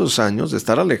 20 y tantos años de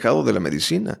estar alejado de la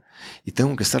medicina. Y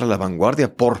tengo que estar a la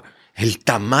vanguardia por el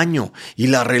tamaño y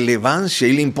la relevancia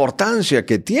y la importancia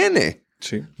que tiene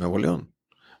Nuevo León.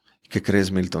 ¿Qué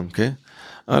crees, Milton? ¿Qué?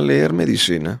 A leer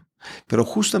medicina, pero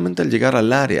justamente al llegar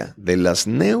al área de las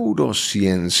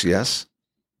neurociencias,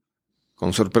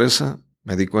 con sorpresa,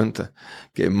 me di cuenta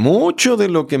que mucho de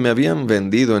lo que me habían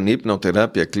vendido en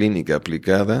hipnoterapia clínica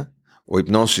aplicada o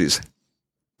hipnosis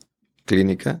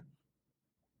clínica,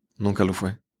 nunca lo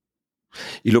fue.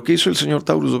 Y lo que hizo el señor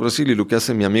Taurus de Brasil y lo que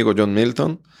hace mi amigo Jhon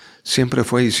Milton, siempre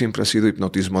fue y siempre ha sido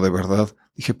hipnotismo de verdad.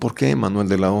 Dije, ¿por qué Manuel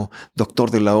de la O,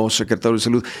 doctor de la O, secretario de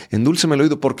salud? Endúlceme el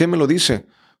oído, ¿por qué me lo dice?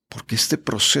 Porque este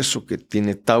proceso que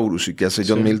tiene Taurus y que hace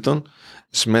Jhon Milton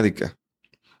es médica,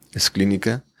 es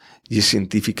clínica y es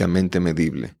científicamente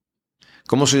medible.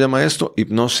 ¿Cómo se llama esto?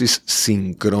 Hipnosis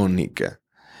sincrónica.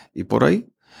 Y por ahí,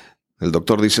 el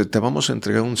doctor dice, te vamos a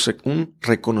entregar un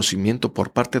reconocimiento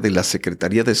por parte de la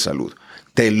Secretaría de Salud.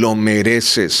 Te lo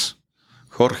mereces.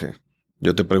 Jorge,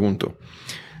 yo te pregunto,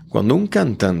 cuando un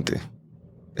cantante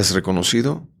es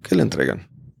reconocido, ¿qué le entregan?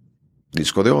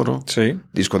 Disco de oro,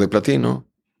 disco de platino,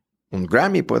 un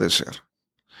Grammy puede ser.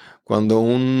 Cuando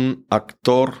un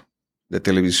actor de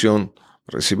televisión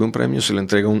recibe un premio, se le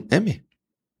entrega un Emmy.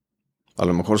 A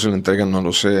lo mejor se le entrega, no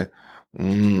lo sé,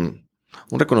 un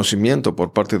reconocimiento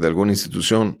por parte de alguna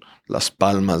institución, las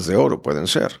palmas de oro pueden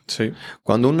ser. Sí.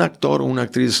 Cuando un actor o una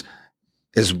actriz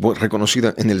es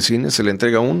reconocida en el cine, se le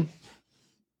entrega un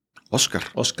Oscar.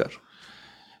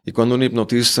 Y cuando un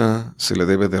hipnotista se le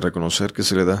debe de reconocer, ¿qué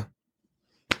se le da?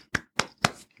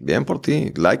 Bien por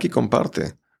ti, like y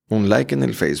comparte. Un like en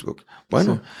el Facebook.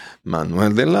 Bueno,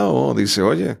 Manuel de la O dice,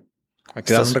 oye, hay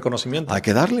que dar un reconocimiento. Hay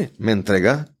que darle. Me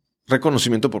entrega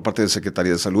reconocimiento por parte de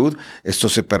Secretaría de Salud. Esto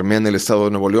se permea en el estado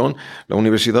de Nuevo León. La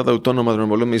Universidad Autónoma de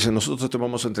Nuevo León me dice, nosotros te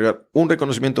vamos a entregar un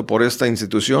reconocimiento por esta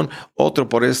institución, otro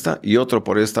por esta y otro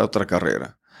por esta otra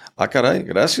carrera. Ah, caray,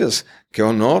 gracias. Qué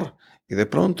honor. Y de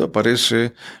pronto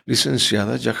aparece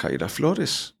licenciada Yajaira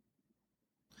Flores.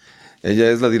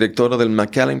 Ella es la directora del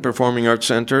McAllen Performing Arts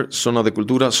Center, zona de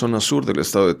cultura, zona sur del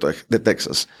estado de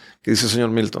Texas. ¿Qué dice,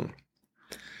 señor Milton?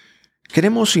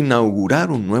 Queremos inaugurar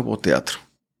un nuevo teatro.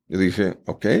 Yo dije,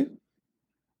 ok.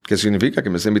 ¿Qué significa? ¿Que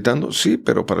me está invitando? Sí,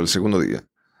 pero para el segundo día.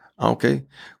 Ah, ok.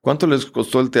 ¿Cuánto les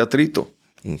costó el teatrito?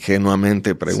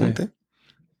 Ingenuamente pregunté.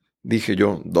 Dije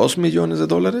yo, ¿$2 millones?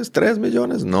 ¿3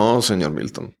 millones? No, señor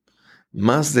Milton.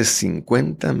 Más de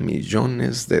 $50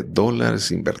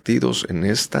 millones invertidos en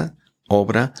esta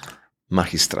obra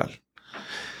magistral.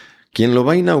 Quien lo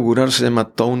va a inaugurar se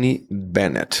llama Tony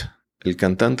Bennett, el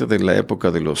cantante de la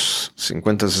época de los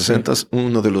 50, 60,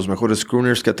 uno de los mejores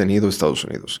crooners que ha tenido Estados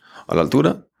Unidos, a la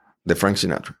altura de Frank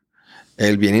Sinatra.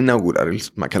 Él viene a inaugurar el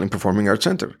McAllen Performing Arts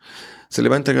Center. Se le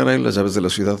va a entregar a él las llaves de la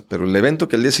ciudad, pero el evento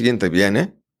que el día siguiente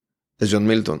viene es Jhon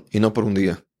Milton, y no por un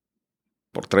día,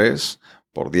 por 3,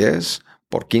 por 10,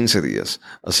 por 15 días.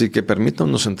 Así que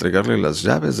permítanos entregarle las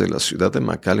llaves de la ciudad de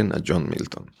McAllen a Jhon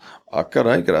Milton. Ah,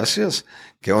 caray, gracias.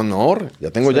 ¡Qué honor!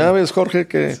 Ya tengo llaves, Jorge,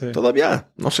 que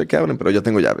todavía no sé qué abren, pero ya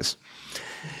tengo llaves.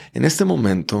 En este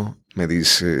momento me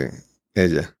dice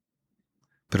ella,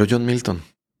 pero Jhon Milton,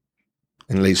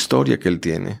 en la historia que él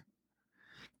tiene,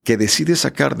 que decide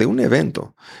sacar de un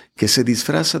evento que se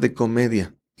disfraza de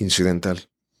comedia incidental,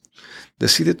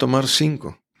 decide tomar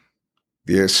 5,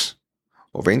 10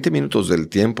 o 20 minutos del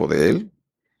tiempo de él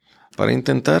para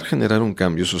intentar generar un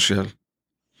cambio social,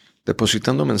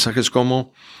 depositando mensajes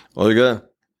como: oiga,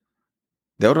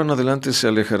 de ahora en adelante se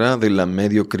alejará de la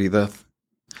mediocridad,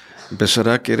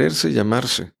 empezará a quererse y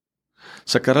llamarse,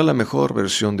 sacará la mejor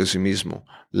versión de sí mismo,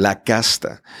 la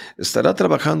casta, estará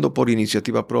trabajando por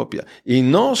iniciativa propia y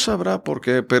no sabrá por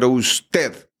qué, pero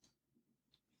usted,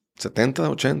 70,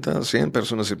 80, 100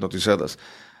 personas hipnotizadas,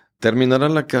 terminará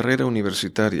la carrera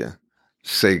universitaria,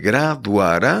 se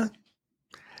graduará,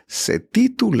 se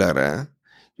titulará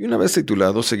y una vez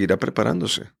titulado seguirá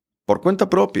preparándose por cuenta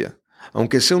propia,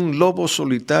 aunque sea un lobo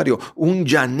solitario, un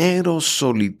llanero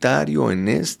solitario en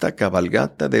esta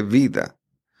cabalgata de vida.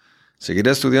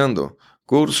 Seguirá estudiando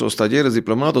cursos, talleres,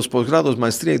 diplomados, posgrados,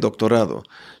 maestría y doctorado.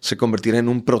 Se convertirá en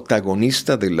un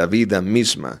protagonista de la vida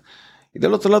misma. Y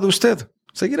del otro lado usted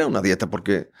seguirá una dieta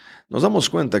porque nos damos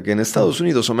cuenta que en Estados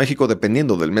Unidos o México,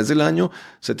 dependiendo del mes del año,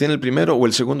 se tiene el primero o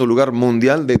el segundo lugar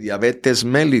mundial de diabetes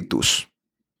mellitus.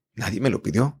 Nadie me lo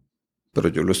pidió, pero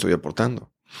yo lo estoy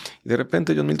aportando. Y de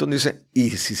repente Jhon Milton dice, y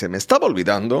si se me estaba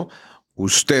olvidando,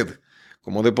 usted,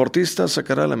 como deportista,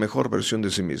 sacará la mejor versión de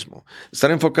sí mismo.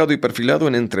 Estará enfocado y perfilado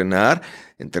en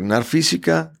entrenar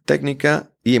física,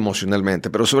 técnica y emocionalmente,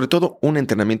 pero sobre todo un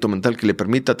entrenamiento mental que le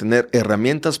permita tener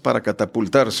herramientas para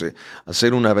catapultarse a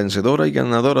ser una vencedora y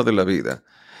ganadora de la vida.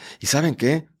 ¿Y saben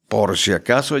qué? Por si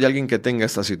acaso hay alguien que tenga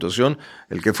esta situación,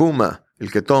 el que fuma,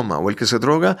 el que toma o el que se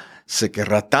droga, se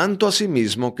querrá tanto a sí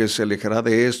mismo que se alejará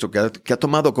de esto, que ha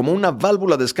tomado como una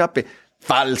válvula de escape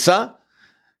falsa,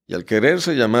 y al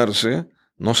quererse llamarse,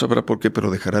 no sabrá por qué, pero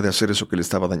dejará de hacer eso que le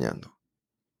estaba dañando.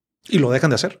 ¿Y lo dejan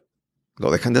de hacer? Lo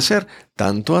dejan de hacer,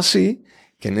 tanto así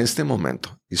que en este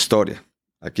momento, historia,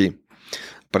 aquí,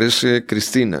 aparece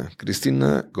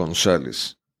Cristina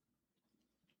González.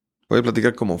 Voy a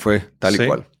platicar cómo fue, tal y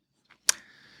cual.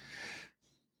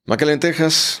 McAllen,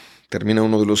 Texas, termina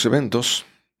uno de los eventos,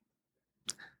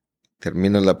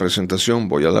 termina la presentación,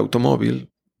 voy al automóvil,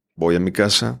 voy a mi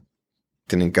casa,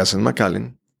 tienen casa en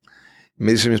McAllen.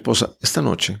 Me dice mi esposa, esta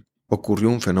noche ocurrió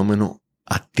un fenómeno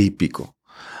atípico.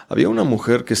 Había una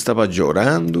mujer que estaba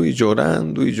llorando y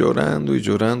llorando y llorando y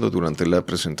llorando durante la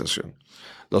presentación.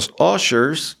 Los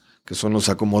ushers, que son los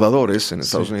acomodadores en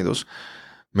Estados Unidos,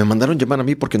 me mandaron llamar a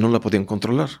mí porque no la podían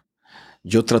controlar.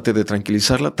 Yo traté de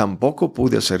tranquilizarla, tampoco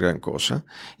pude hacer gran cosa.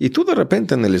 Y tú de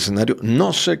repente en el escenario,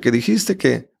 no sé qué dijiste,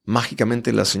 que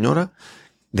mágicamente la señora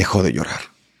dejó de llorar.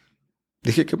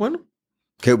 Dije que bueno.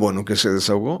 Qué bueno que se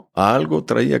desahogó. Algo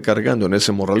traía cargando en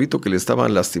ese morralito que le estaba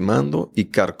lastimando y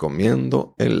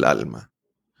carcomiendo el alma.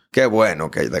 Qué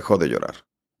bueno que dejó de llorar.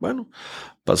 Bueno,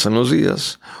 pasan los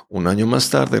días. Un año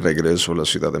más tarde regreso a la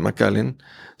ciudad de McAllen.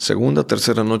 Segunda,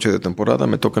 tercera noche de temporada,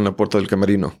 me tocan la puerta del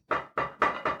camerino.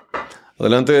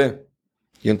 Adelante.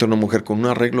 Y entra una mujer con un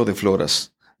arreglo de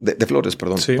flores,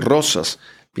 rosas,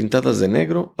 pintadas de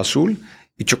negro, azul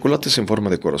y chocolates en forma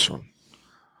de corazón.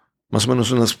 Más o menos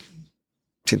unas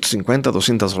 150,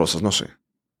 200 rosas, no sé.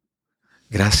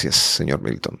 Gracias, señor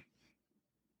Milton.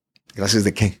 ¿Gracias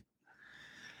de qué?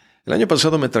 El año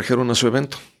pasado me trajeron a su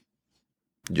evento.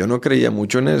 Yo no creía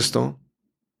mucho en esto.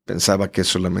 Pensaba que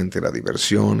solamente era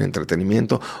diversión,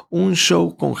 entretenimiento, un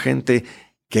show con gente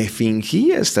que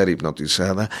fingía estar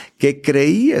hipnotizada, que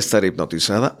creía estar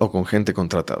hipnotizada o con gente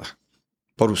contratada.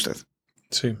 Por usted.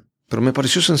 Sí. Pero me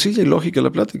pareció sencilla y lógica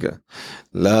la plática.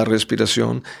 La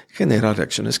respiración genera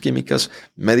reacciones químicas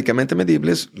médicamente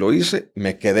medibles. Lo hice,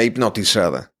 me quedé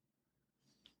hipnotizada.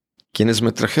 Quienes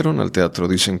me trajeron al teatro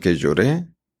dicen que lloré,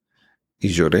 y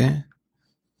lloré,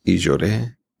 y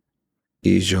lloré,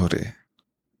 y lloré.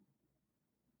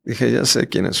 Dije, ya sé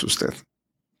quién es usted.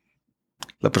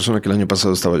 La persona que el año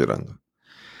pasado estaba llorando.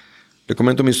 Le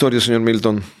comento mi historia, señor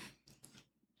Milton.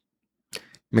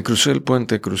 Me crucé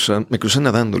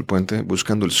nadando el puente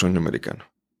buscando el sueño americano.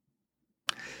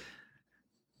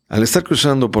 Al estar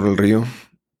cruzando por el río,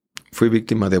 Fui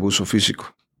víctima de abuso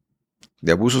físico,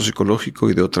 de abuso psicológico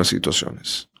y de otras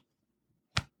situaciones.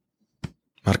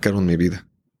 Marcaron mi vida.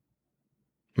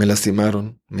 Me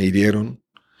lastimaron, me hirieron,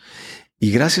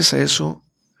 y gracias a eso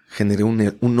generé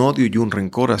un odio y un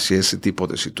rencor hacia ese tipo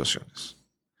de situaciones.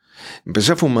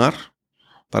 Empecé a fumar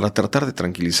para tratar de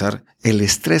tranquilizar el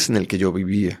estrés en el que yo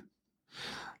vivía.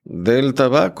 Del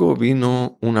tabaco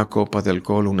vino una copa de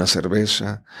alcohol, una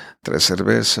cerveza, 3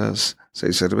 cervezas,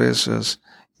 6 cervezas.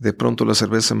 De pronto la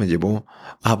cerveza me llevó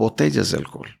a botellas de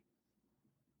alcohol.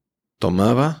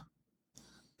 Tomaba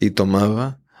y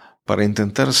tomaba para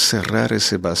intentar cerrar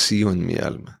ese vacío en mi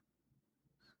alma.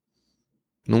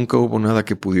 Nunca hubo nada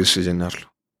que pudiese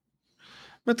llenarlo.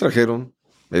 Me trajeron,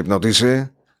 me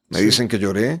hipnoticé, me dicen que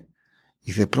lloré,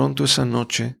 y de pronto esa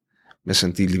noche me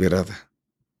sentí liberada.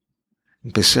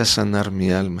 Empecé a sanar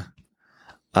mi alma.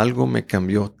 Algo me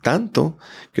cambió tanto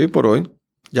que hoy por hoy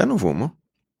ya no fumo,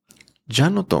 ya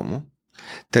no tomo.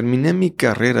 Terminé mi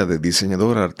carrera de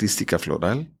diseñadora artística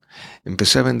floral.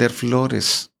 Empecé a vender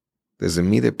flores desde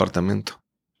mi departamento.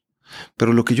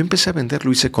 Pero lo que yo empecé a vender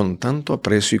lo hice con tanto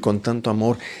aprecio y con tanto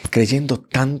amor, creyendo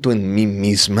tanto en mí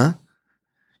misma,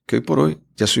 que hoy por hoy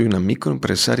ya soy una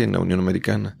microempresaria en la Unión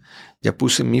Americana. Ya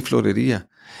puse mi florería.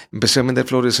 Empecé a vender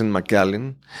flores en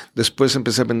McAllen, después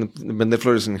empecé a vender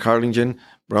flores en Harlingen,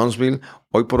 Brownsville.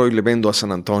 Hoy por hoy le vendo a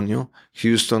San Antonio,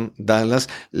 Houston, Dallas,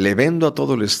 le vendo a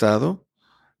todo el estado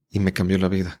y me cambió la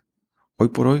vida. Hoy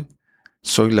por hoy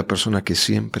soy la persona que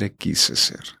siempre quise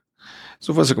ser.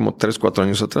 Eso fue hace como 3, 4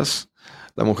 años atrás.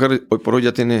 La mujer hoy por hoy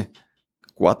ya tiene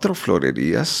 4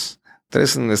 florerías,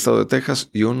 3 en el estado de Texas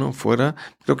y 1 fuera,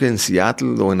 creo que en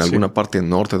Seattle o en alguna parte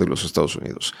norte de los Estados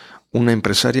Unidos. Una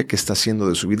empresaria que está haciendo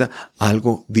de su vida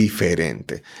algo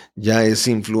diferente. Ya es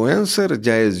influencer,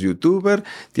 ya es youtuber,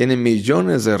 tiene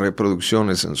millones de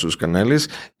reproducciones en sus canales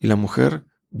y la mujer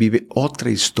vive otra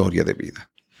historia de vida.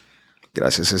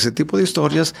 Gracias a ese tipo de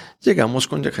historias llegamos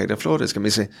con Yajaira Flores, que me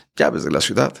dice llaves de la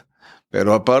ciudad.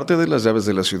 Pero aparte de las llaves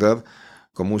de la ciudad,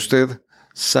 como usted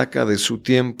saca de su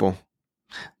tiempo,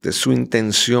 de su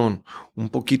intención, un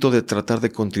poquito de tratar de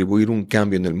contribuir un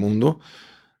cambio en el mundo,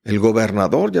 el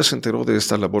gobernador ya se enteró de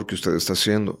esta labor que usted está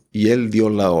haciendo y él dio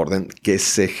la orden que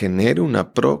se genere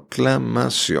una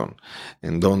proclamación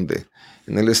en donde,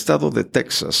 en el estado de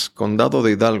Texas, condado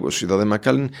de Hidalgo, ciudad de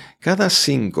McAllen, cada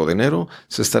 5 de enero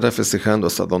se estará festejando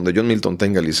hasta donde Jhon Milton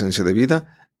tenga licencia de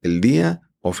vida, el día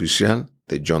oficial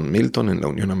de Jhon Milton en la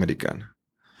Unión Americana.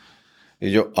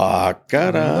 Y yo,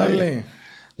 caray. Dale.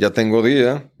 Ya tengo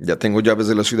día, ya tengo llaves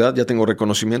de la ciudad, ya tengo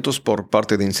reconocimientos por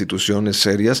parte de instituciones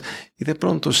serias y de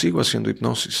pronto sigo haciendo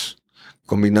hipnosis,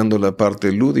 combinando la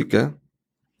parte lúdica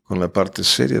con la parte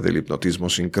seria del hipnotismo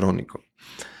sincrónico.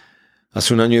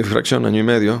 Hace 1 año y fracción, 1 año y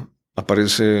medio,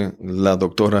 aparece la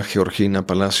doctora Georgina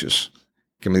Palacios,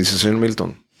 que me dice, señor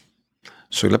Milton,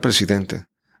 soy la presidenta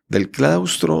del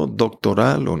claustro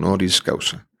doctoral honoris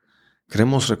causa.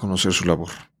 Queremos reconocer su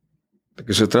labor. ¿De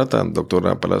qué se trata,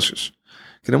 doctora Palacios?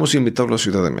 Queremos invitarlo a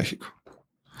Ciudad de México.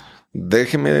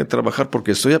 Déjeme trabajar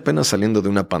porque estoy apenas saliendo de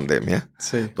una pandemia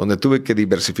donde tuve que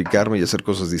diversificarme y hacer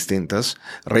cosas distintas,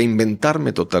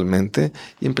 reinventarme totalmente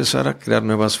y empezar a crear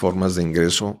nuevas formas de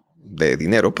ingreso de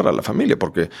dinero para la familia,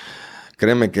 porque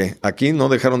créeme que aquí no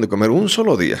dejaron de comer un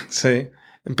solo día.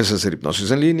 Empecé a hacer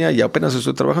hipnosis en línea y apenas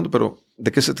estoy trabajando, pero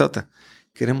 ¿de qué se trata?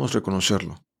 Queremos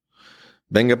reconocerlo.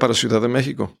 Venga para Ciudad de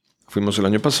México. Fuimos el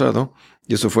año pasado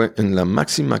y esto fue en la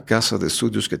máxima casa de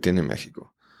estudios que tiene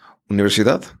México.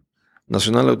 Universidad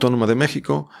Nacional Autónoma de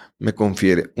México me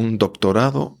confiere un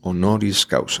doctorado honoris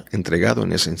causa entregado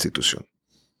en esa institución.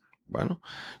 Bueno,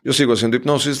 yo sigo haciendo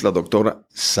hipnosis, la doctora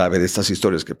sabe de estas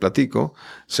historias que platico,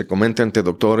 se comenta entre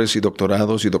doctores y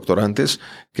doctorados y doctorantes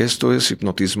que esto es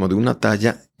hipnotismo de una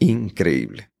talla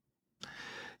increíble.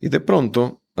 Y de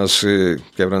pronto, hace,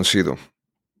 ¿qué habrán sido?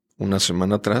 1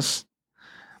 semana atrás,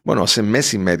 bueno, hace 1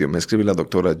 mes y medio me escribe la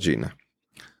doctora Gina.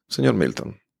 Señor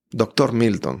Milton, doctor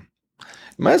Milton.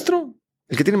 Maestro,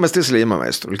 el que tiene maestría se le llama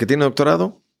maestro. El que tiene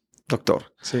doctorado,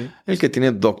 doctor. El que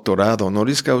tiene doctorado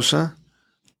honoris causa,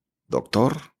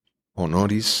 doctor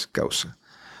honoris causa.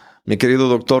 Mi querido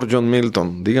doctor Jhon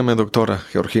Milton, dígame doctora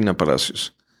Georgina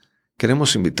Palacios,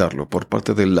 queremos invitarlo por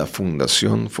parte de la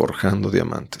Fundación Forjando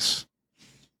Diamantes.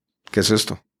 ¿Qué es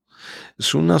esto?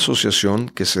 Es una asociación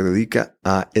que se dedica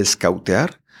a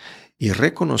escautear y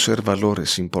reconocer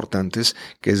valores importantes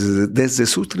que desde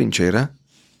su trinchera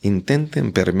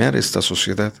intenten permear esta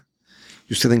sociedad.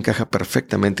 Y usted encaja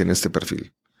perfectamente en este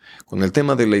perfil. Con el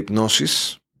tema de la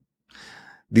hipnosis,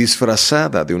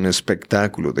 disfrazada de un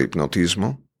espectáculo de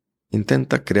hipnotismo,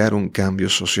 intenta crear un cambio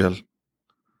social,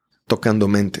 tocando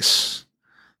mentes,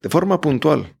 de forma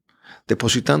puntual,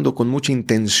 depositando con mucha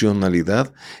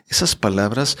intencionalidad esas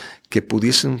palabras que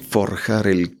pudiesen forjar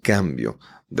el cambio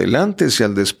del antes y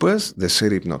al después de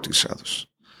ser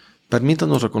hipnotizados.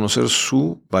 Permítanos reconocer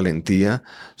su valentía,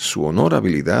 su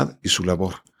honorabilidad y su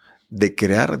labor de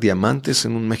crear diamantes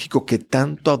en un México que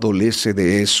tanto adolece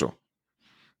de eso.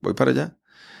 Voy para allá.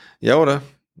 Y ahora,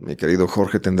 mi querido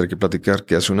Jorge, tendré que platicar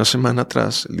que hace una semana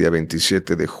atrás, el día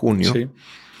 27 de junio, Sí.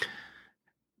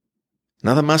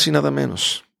 nada más y nada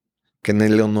menos que en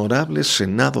el honorable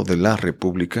Senado de la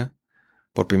República,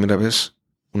 por primera vez,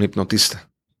 un hipnotista,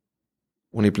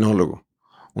 un hipnólogo,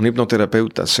 un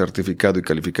hipnoterapeuta certificado y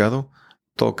calificado,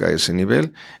 toca ese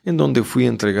nivel en donde fui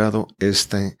entregado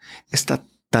esta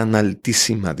tan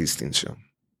altísima distinción.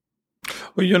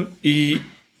 Oye, Jhon, y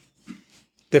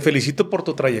te felicito por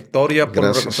tu trayectoria.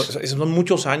 Gracias. Son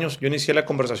muchos años. Yo inicié la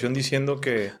conversación diciendo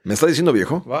que... ¿Me está diciendo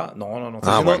viejo? No. Estoy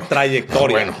diciendo bueno.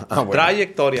 trayectoria. Bueno.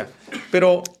 Trayectoria.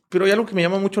 Pero hay algo que me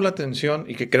llama mucho la atención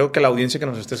y que creo que la audiencia que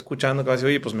nos está escuchando que va a decir,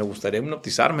 oye, pues me gustaría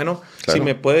hipnotizarme, ¿no? Claro. Si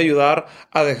me puede ayudar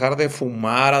a dejar de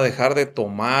fumar, a dejar de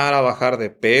tomar, a bajar de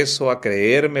peso, a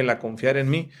creérmela, a confiar en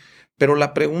mí. Pero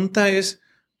la pregunta es,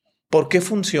 ¿por qué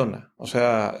funciona? O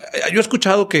sea, yo he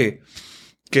escuchado que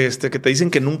te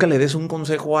dicen que nunca le des un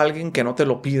consejo a alguien que no te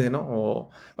lo pide, ¿no? O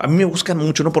a mí me buscan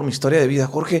mucho, ¿no? Por mi historia de vida.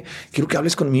 Jorge, quiero que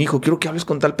hables con mi hijo, quiero que hables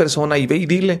con tal persona y ve y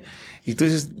dile. Y tú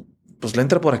dices, pues le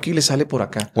entra por aquí, le sale por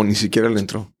acá. O ni siquiera le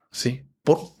entró. Sí.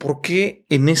 ¿Por qué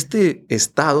en este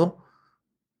estado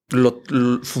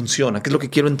funciona? ¿Qué es lo que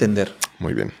quiero entender?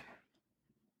 Muy bien.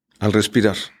 Al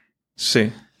respirar,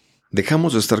 Sí.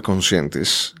 dejamos de estar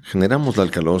conscientes, generamos la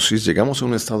alcalosis, llegamos a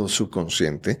un estado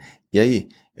subconsciente y ahí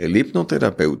el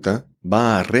hipnoterapeuta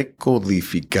va a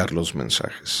recodificar los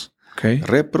mensajes,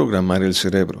 reprogramar el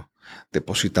cerebro,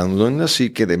 depositando en la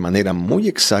psique de manera muy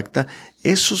exacta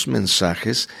esos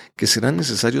mensajes que serán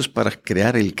necesarios para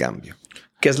crear el cambio.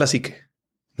 ¿Qué es la psique?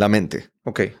 La mente,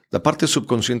 Ok. la parte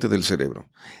subconsciente del cerebro.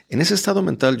 En ese estado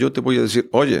mental yo te voy a decir,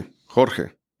 oye,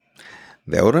 Jorge,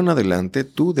 de ahora en adelante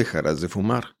tú dejarás de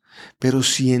fumar. Pero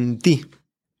si en ti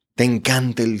te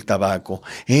encanta el tabaco,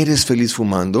 eres feliz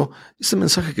fumando, ese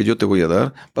mensaje que yo te voy a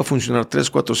dar va a funcionar 3,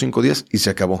 4, 5 días y se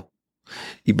acabó.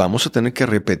 Y vamos a tener que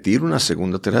repetir una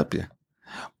segunda terapia,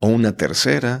 o una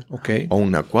tercera, o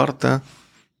una cuarta,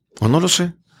 o no lo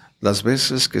sé, las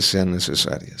veces que sean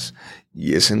necesarias.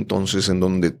 Y es entonces en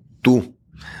donde tú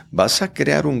vas a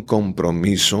crear un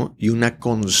compromiso y una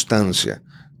constancia,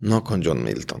 no con Jhon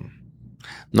Milton.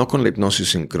 No con la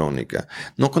hipnosis sincrónica,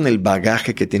 no con el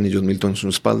bagaje que tiene Jhon Milton en su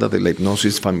espalda de la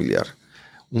hipnosis familiar.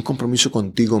 Un compromiso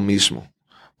contigo mismo.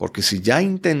 Porque si ya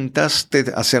intentaste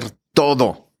hacer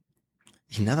todo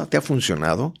y nada te ha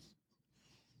funcionado,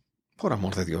 por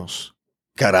amor de Dios,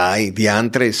 caray,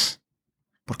 diantres,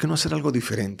 ¿por qué no hacer algo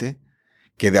diferente?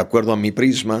 Que de acuerdo a mi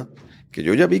prisma, que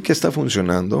yo ya vi que está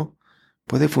funcionando,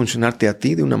 puede funcionarte a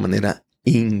ti de una manera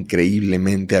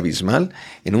increíblemente abismal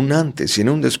en un antes y en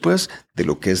un después de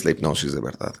lo que es la hipnosis de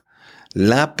verdad.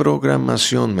 La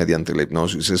programación mediante la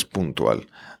hipnosis es puntual.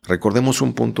 Recordemos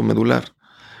un punto medular.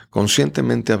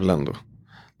 Conscientemente hablando,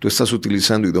 tú estás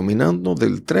utilizando y dominando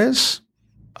del 3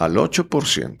 al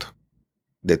 8%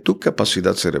 de tu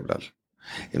capacidad cerebral.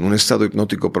 En un estado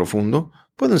hipnótico profundo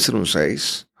pueden ser un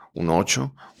 6, un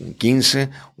 8, un 15,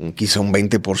 quizá un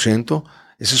 20%.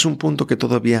 Ese es un punto que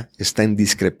todavía está en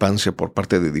discrepancia por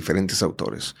parte de diferentes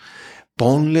autores.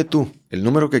 Ponle tú el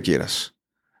número que quieras.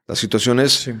 La situación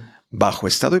es, bajo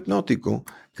estado hipnótico,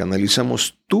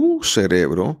 canalizamos tu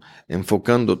cerebro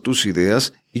enfocando tus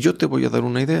ideas y yo te voy a dar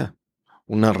una idea,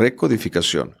 una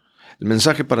recodificación. El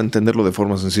mensaje para entenderlo de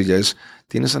forma sencilla es,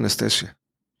 tienes anestesia.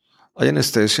 Hay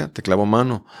anestesia, te clavo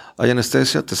mano. Hay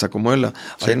anestesia, te saco muela.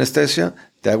 Hay anestesia,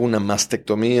 te hago una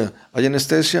mastectomía. Hay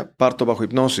anestesia, parto bajo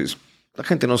hipnosis. La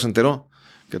gente no se enteró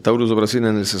que Taurus de Brasil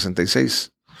en el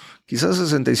 66, quizás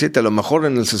 67, a lo mejor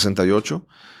en el 68,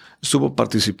 estuvo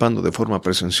participando de forma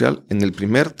presencial en el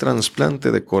primer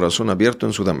trasplante de corazón abierto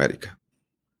en Sudamérica.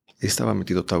 Ahí estaba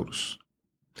metido Taurus.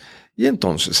 Y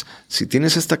entonces, si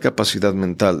tienes esta capacidad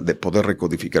mental de poder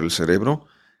recodificar el cerebro,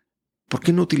 ¿por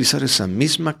qué no utilizar esa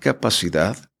misma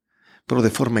capacidad, pero de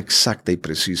forma exacta y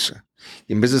precisa?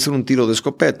 Y en vez de ser un tiro de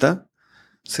escopeta,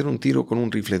 ser un tiro con un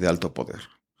rifle de alto poder.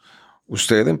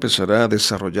 Usted empezará a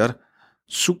desarrollar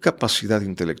su capacidad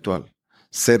intelectual,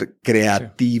 ser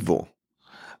creativo,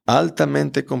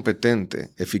 altamente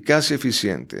competente, eficaz y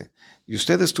eficiente. Y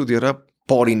usted estudiará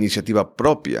por iniciativa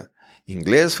propia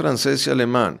inglés, francés y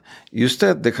alemán. Y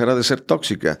usted dejará de ser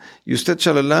tóxica. Y usted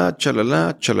chalala,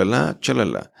 chalala, chalala,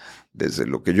 chalala. Desde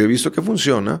lo que yo he visto que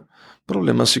funciona,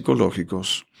 problemas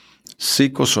psicológicos,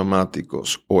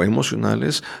 psicosomáticos o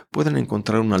emocionales pueden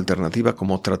encontrar una alternativa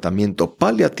como tratamiento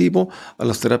paliativo a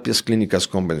las terapias clínicas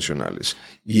convencionales.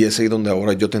 Y es ahí donde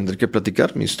ahora yo tendré que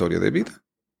platicar mi historia de vida.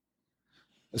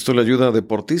 Esto le ayuda a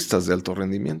deportistas de alto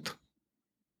rendimiento,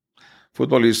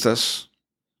 futbolistas,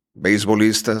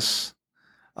 beisbolistas,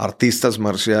 artistas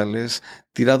marciales,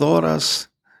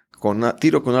 tiradoras,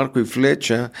 tiro con arco y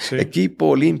flecha, sí. Equipo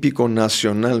olímpico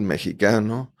nacional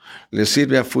mexicano, le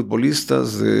sirve a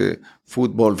futbolistas de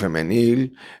fútbol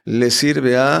femenil, le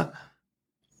sirve a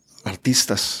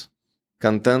artistas,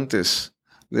 cantantes,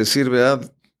 le sirve a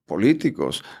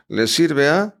políticos, le sirve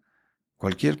a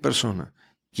cualquier persona,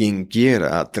 quien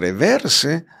quiera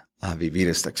atreverse a vivir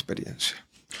esta experiencia.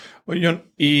 Oye,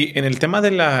 Jhon, y en el tema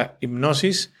de la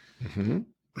hipnosis,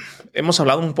 hemos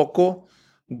hablado un poco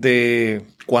de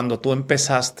cuando tú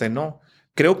empezaste, ¿no?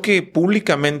 Creo que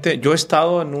públicamente, yo he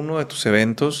estado en uno de tus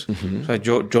eventos, o sea,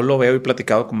 yo lo veo y he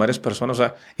platicado con varias personas, o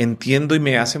sea, entiendo y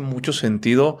me hace mucho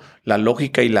sentido la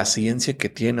lógica y la ciencia que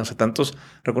tiene, o sea, tantos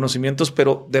reconocimientos,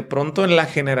 pero de pronto en la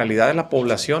generalidad de la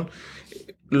población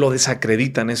lo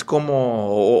desacreditan. Es como,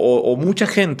 o mucha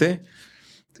gente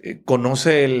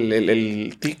conoce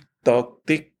el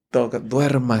TikTok,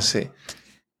 duérmase.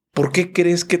 ¿Por qué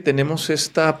crees que tenemos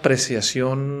esta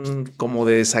apreciación como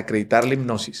de desacreditar la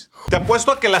hipnosis? Te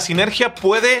apuesto a que la sinergia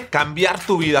puede cambiar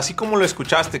tu vida, así como lo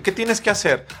escuchaste. ¿Qué tienes que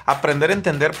hacer? Aprender a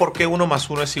entender por qué 1 más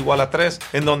 1 es igual a 3.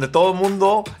 En donde todo el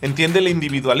mundo entiende el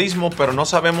individualismo, pero no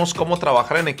sabemos cómo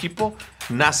trabajar en equipo.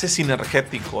 Nace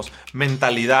Sinergéticos.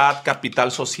 Mentalidad,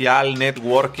 capital social,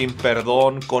 networking,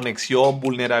 perdón, conexión,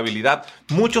 vulnerabilidad.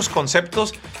 Muchos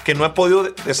conceptos que no he podido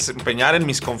desempeñar en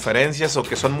mis conferencias o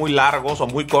que son muy largos o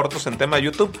muy cortos en tema de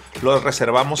YouTube, los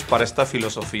reservamos para esta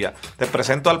filosofía. Te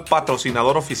presento al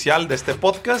patrocinador oficial de este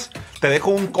podcast. Te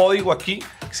dejo un código aquí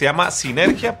que se llama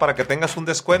Sinergia para que tengas un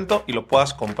descuento y lo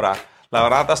puedas comprar. La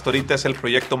verdad, hasta ahorita es el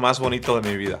proyecto más bonito de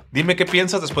mi vida. Dime qué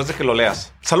piensas después de que lo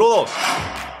leas. ¡Saludos!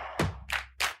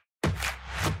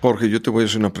 Jorge, yo te voy a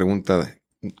hacer una pregunta.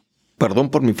 Perdón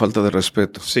por mi falta de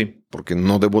respeto. Sí. Porque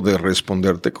no debo de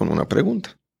responderte con una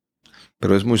pregunta.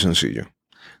 Pero es muy sencillo.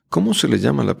 ¿Cómo se le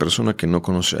llama a la persona que no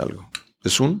conoce algo?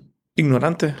 ¿Es un?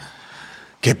 Ignorante.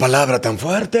 ¡Qué palabra tan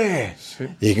fuerte! Sí.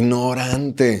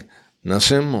 Ignorante.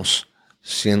 Nacemos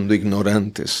siendo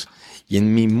ignorantes. Y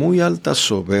en mi muy alta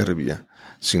soberbia,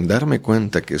 sin darme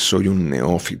cuenta que soy un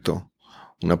neófito,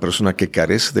 una persona que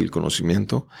carece del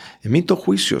conocimiento, emito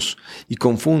juicios y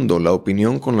confundo la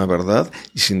opinión con la verdad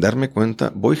y sin darme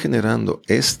cuenta voy generando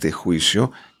este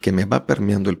juicio que me va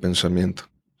permeando el pensamiento.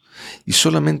 Y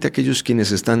solamente aquellos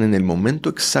quienes están en el momento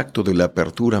exacto de la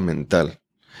apertura mental,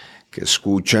 que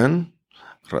escuchan,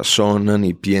 razonan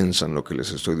y piensan lo que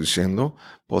les estoy diciendo,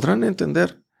 podrán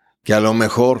entender que a lo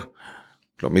mejor,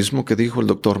 lo mismo que dijo el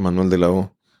doctor Manuel de la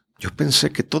O, yo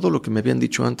pensé que todo lo que me habían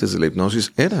dicho antes de la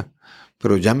hipnosis era,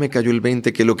 pero ya me cayó el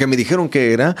 20 que lo que me dijeron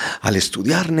que era, al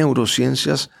estudiar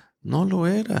neurociencias, no lo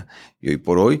era. Y hoy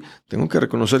por hoy tengo que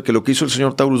reconocer que lo que hizo el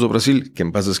señor Taurus do Brasil, que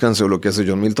en paz descanse, o lo que hace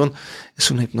Jhon Milton, es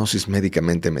una hipnosis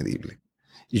médicamente medible.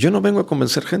 Y yo no vengo a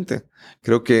convencer gente.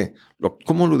 Creo que,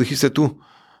 ¿cómo lo dijiste tú?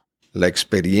 La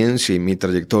experiencia y mi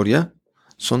trayectoria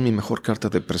son mi mejor carta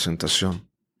de presentación.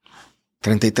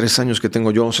 33 años que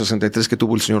tengo yo, 63 que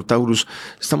tuvo el señor Taurus.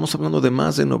 Estamos hablando de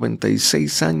más de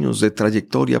 96 años de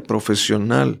trayectoria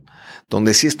profesional,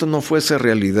 donde si esto no fuese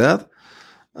realidad,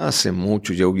 hace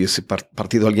mucho ya hubiese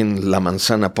partido alguien la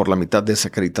manzana por la mitad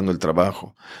desacreditando el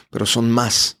trabajo. Pero son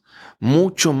más,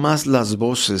 mucho más las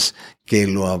voces que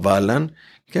lo avalan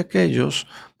que aquellos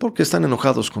porque están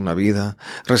enojados con la vida,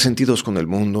 resentidos con el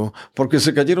mundo, porque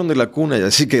se cayeron de la cuna y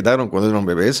así quedaron cuando eran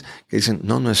bebés, que dicen,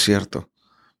 no es cierto.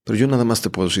 Pero yo nada más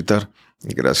te puedo citar,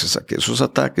 y gracias a que esos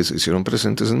ataques se hicieron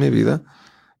presentes en mi vida,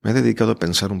 me he dedicado a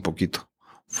pensar un poquito,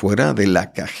 fuera de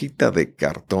la cajita de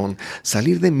cartón,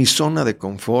 salir de mi zona de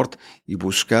confort y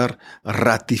buscar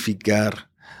ratificar,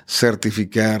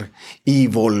 certificar y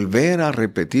volver a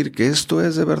repetir que esto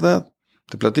es de verdad.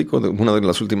 Te platico de una de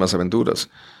las últimas aventuras.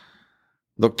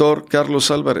 Doctor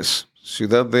Carlos Álvarez,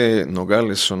 ciudad de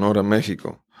Nogales, Sonora,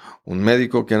 México. Un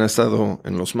médico que ha estado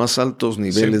en los más altos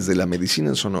niveles de la medicina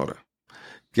en Sonora,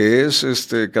 que es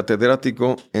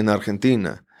catedrático en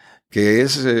Argentina, que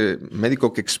es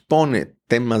médico que expone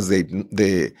temas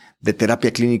de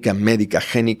terapia clínica médica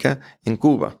génica en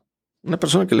Cuba. Una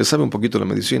persona que le sabe un poquito la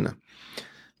medicina.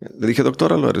 Le dije,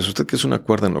 doctor Álvarez, usted que es una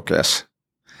cuerda en lo que hace.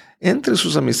 Entre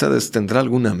sus amistades, ¿tendrá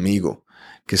algún amigo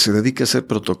que se dedique a hacer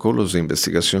protocolos de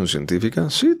investigación científica?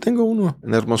 Sí, tengo uno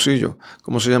en Hermosillo.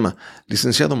 ¿Cómo se llama?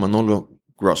 Licenciado Manolo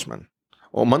Grossman.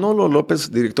 O Manolo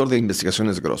López, director de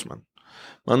investigaciones Grossman.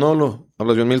 Manolo,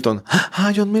 habla Jhon Milton.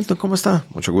 Jhon Milton, ¿cómo está?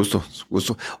 Mucho gusto,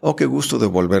 gusto. Oh, qué gusto de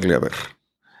volverle a ver.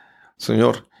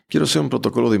 Señor, quiero hacer un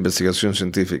protocolo de investigación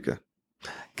científica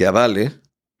que avale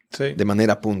de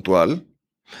manera puntual,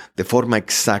 de forma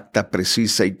exacta,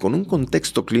 precisa y con un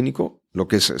contexto clínico lo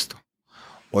que es esto.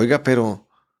 Oiga, pero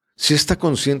 ¿sí está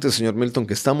consciente, señor Milton,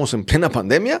 que estamos en plena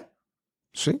pandemia?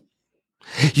 ¿Sí?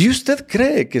 ¿Y usted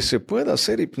cree que se puede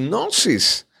hacer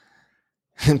hipnosis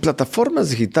en plataformas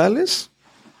digitales?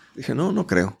 Dije, no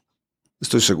creo.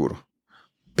 Estoy seguro.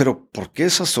 Pero ¿por qué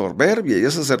esa soberbia y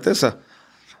esa certeza?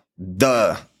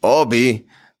 Obi.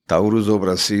 Taurus do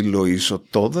Brasil lo hizo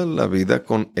toda la vida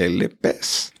con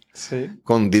LPs. Sí.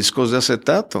 Con discos de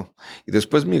acetato. Y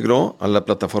después migró a la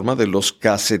plataforma de los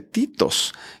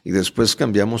casetitos. Y después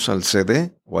cambiamos al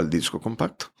CD o al disco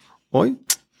compacto. Hoy,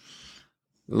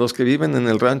 los que viven en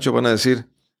el rancho van a decir,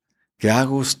 ¿qué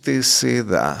hago usted se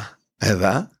da?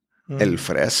 ¿Edad? El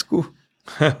fresco.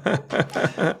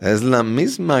 Es la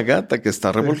misma gata que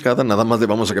está revolcada, nada más le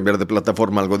vamos a cambiar de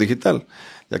plataforma a algo digital.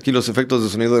 Y aquí los efectos de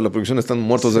sonido de la producción están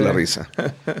muertos de la risa.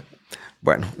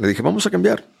 Bueno, le dije, vamos a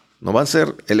cambiar. No van a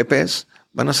ser LPs,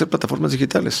 van a ser plataformas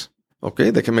digitales. Ok,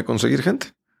 déjeme conseguir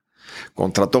gente.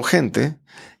 Contrató gente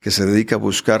que se dedica a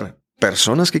buscar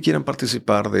personas que quieran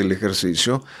participar del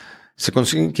ejercicio. Se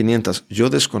consiguen 500. Yo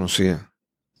desconocía,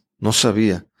 no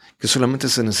sabía que solamente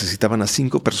se necesitaban a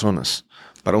 5 personas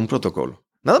para un protocolo.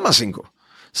 Nada más 5.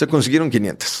 Se consiguieron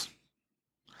 500.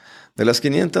 De las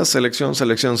 500, selección,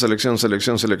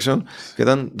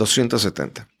 quedan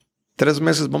 270. 3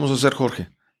 meses vamos a hacer, Jorge,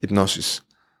 hipnosis.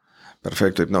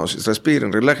 Perfecto, hipnosis.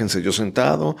 Respiren, relájense. Yo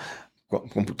sentado,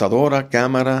 computadora,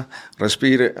 cámara,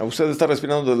 respire. Usted está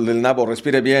respirando del nabo,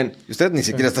 respire bien. Usted ni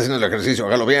siquiera está haciendo el ejercicio,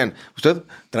 hágalo bien. Usted,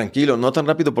 tranquilo, no tan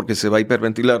rápido porque se va a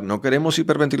hiperventilar. No queremos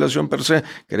hiperventilación per se,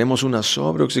 queremos una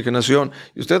sobreoxigenación.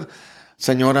 Y usted,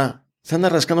 señora, se anda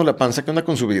rascando la panza, ¿qué onda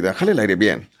con su vida? Jale el aire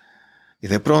bien. Y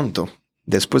de pronto,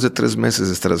 después de 3 meses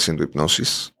de estar haciendo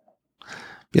hipnosis,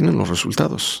 vienen los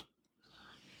resultados.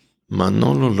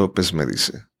 Manolo López me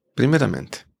dice,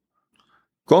 primeramente,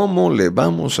 ¿cómo le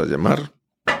vamos a llamar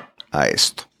a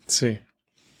esto? Sí.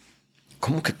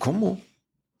 ¿Cómo que cómo?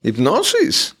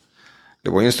 ¡Hipnosis! Le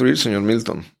voy a instruir, señor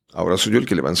Milton. Ahora soy yo el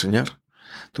que le va a enseñar.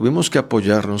 Tuvimos que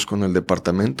apoyarnos con el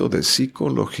Departamento de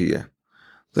Psicología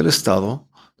del Estado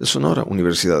de Sonora,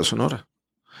 Universidad de Sonora,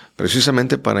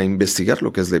 precisamente para investigar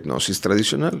lo que es la hipnosis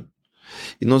tradicional.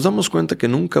 Y nos damos cuenta que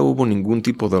nunca hubo ningún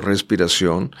tipo de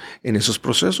respiración en esos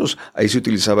procesos. Ahí se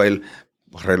utilizaba el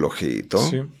relojito,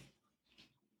 sí,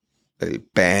 el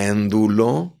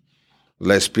péndulo,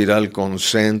 la espiral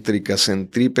concéntrica,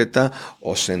 centrípeta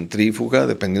o centrífuga,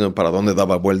 dependiendo para dónde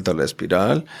daba vuelta la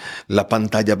espiral, la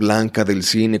pantalla blanca del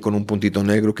cine con un puntito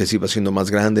negro que se iba haciendo más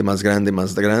grande, más grande,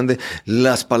 más grande,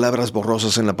 las palabras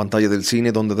borrosas en la pantalla del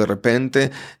cine donde de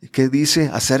repente, ¿qué dice?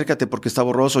 Acércate porque está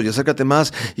borroso y acércate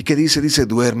más. ¿Y qué dice? Dice,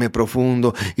 duerme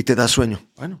profundo y te da sueño.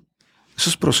 Bueno,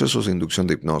 esos procesos de inducción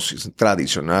de hipnosis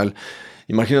tradicional,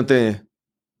 imagínate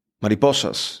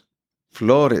mariposas,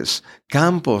 flores,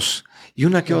 campos y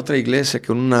una que otra iglesia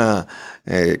con una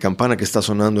campana que está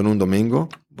sonando en un domingo.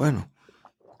 Bueno,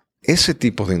 ese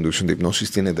tipo de inducción de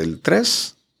hipnosis tiene del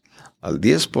 3 al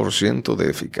 10% de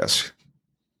eficacia.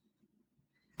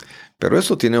 Pero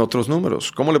esto tiene otros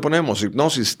números. ¿Cómo le ponemos?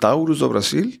 Hipnosis Taurus do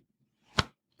Brasil.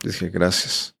 Dije,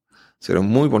 gracias. Será un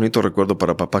muy bonito recuerdo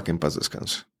para papá, que en paz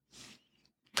descanse.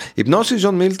 Hipnosis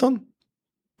Jhon Milton.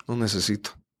 No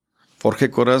necesito. Jorge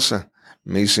Coraza.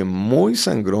 Me hice muy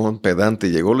sangrón, pedante,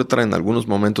 llegó letra en algunos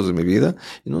momentos de mi vida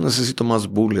y no necesito más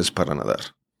bules para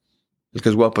nadar. El que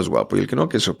es guapo y el que no,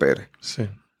 que se opere. Sí.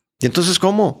 ¿Y entonces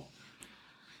cómo?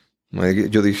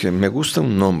 Yo dije, me gusta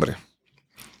un nombre.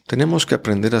 Tenemos que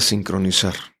aprender a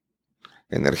sincronizar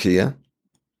energía,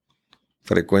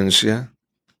 frecuencia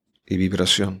y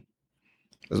vibración.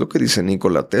 Es lo que dice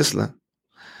Nikola Tesla.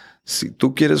 Si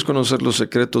tú quieres conocer los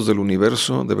secretos del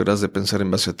universo, deberás de pensar en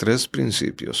base a 3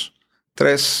 principios.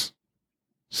 3,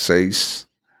 6,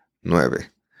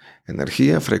 9.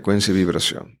 Energía, frecuencia y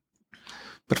vibración.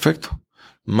 Perfecto.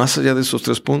 Más allá de estos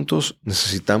 3 puntos,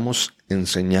 necesitamos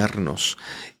enseñarnos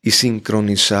y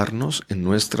sincronizarnos en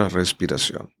nuestra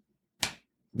respiración.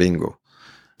 Bingo.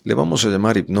 Le vamos a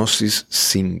llamar hipnosis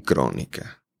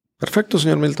sincrónica. Perfecto,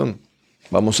 señor Milton.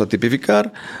 Vamos a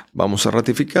tipificar, vamos a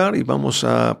ratificar y vamos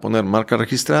a poner marca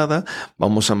registrada.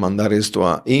 Vamos a mandar esto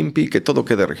a INPI, que todo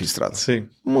quede registrado. Sí.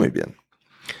 Muy bien.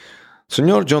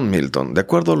 Señor Jhon Milton, de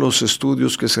acuerdo a los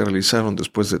estudios que se realizaron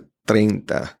después de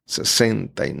 30,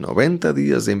 60 y 90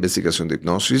 días de investigación de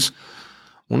hipnosis,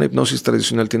 una hipnosis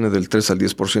tradicional tiene del 3 al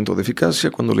 10% de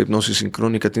eficacia, cuando la hipnosis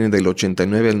sincrónica tiene del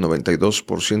 89 al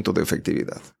 92% de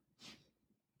efectividad.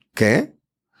 ¿Qué?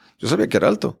 Yo sabía que era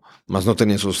alto, mas no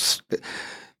tenía esos...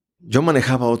 Yo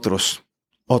manejaba otros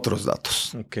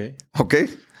datos. Ok. ¿Ok?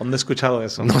 ¿Dónde he escuchado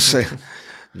eso? No sé.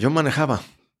 Yo manejaba.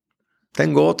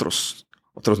 Tengo otros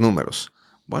números.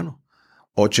 Bueno,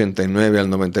 89 al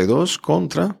 92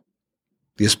 contra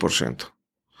 10%.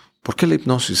 ¿Por qué la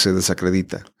hipnosis se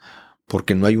desacredita?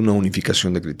 Porque no hay una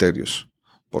unificación de criterios.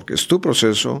 Porque es tu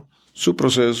proceso, su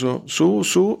proceso,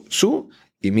 su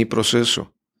y mi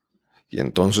proceso. Y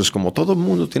entonces, como todo el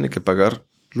mundo tiene que pagar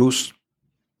luz,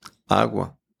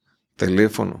 agua,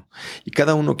 teléfono, y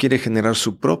cada uno quiere generar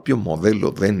su propio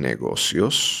modelo de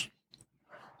negocios,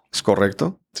 ¿es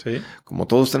correcto? Sí. Como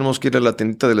todos tenemos que ir a la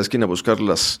tiendita de la esquina a buscar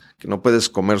las que no puedes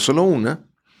comer solo una,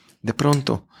 de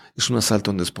pronto es un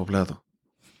asalto en despoblado.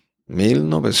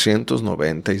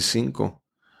 1995.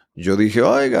 Yo dije,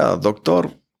 oiga,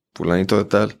 doctor, fulanito de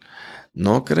tal,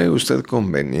 ¿no cree usted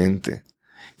conveniente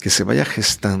que se vaya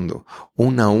gestando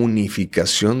una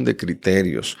unificación de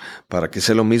criterios para que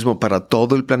sea lo mismo para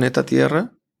todo el planeta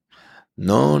Tierra?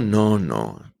 No.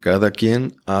 Cada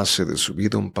quien hace de su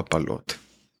vida un papalote.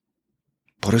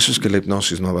 Por eso es que la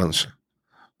hipnosis no avanza,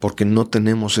 porque no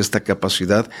tenemos esta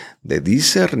capacidad de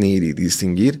discernir y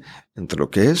distinguir entre lo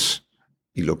que es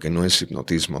y lo que no es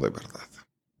hipnotismo de verdad.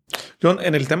 Jhon,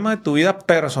 en el tema de tu vida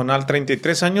personal,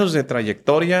 33 años de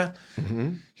trayectoria,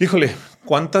 híjole,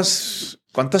 ¿cuántas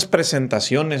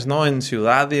presentaciones, ¿no? En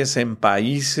ciudades, en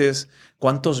países,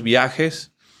 cuántos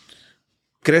viajes?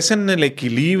 ¿Crees en el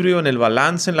equilibrio, en el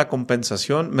balance, en la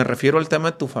compensación? Me refiero al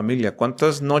tema de tu familia.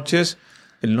 ¿Cuántas noches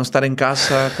el no estar en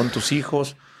casa con tus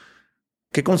hijos?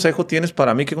 ¿Qué consejo tienes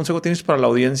para mí? ¿Qué consejo tienes para la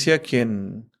audiencia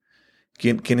quien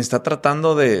está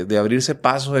tratando de abrirse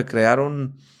paso, de crear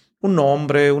un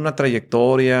nombre, una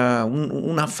trayectoria,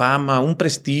 una fama, un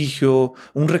prestigio,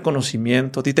 un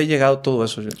reconocimiento? ¿A ti te ha llegado todo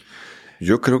eso?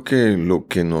 Yo creo que lo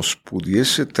que nos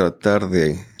pudiese tratar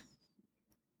de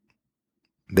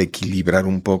equilibrar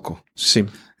un poco, Sí,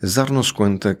 es darnos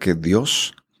cuenta que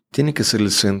Dios tiene que ser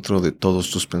el centro de todos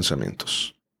tus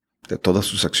pensamientos, de todas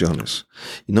tus acciones.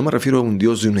 Y no me refiero a un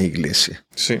Dios de una iglesia.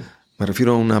 sí. Me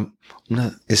refiero a una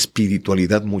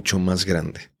espiritualidad mucho más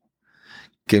grande.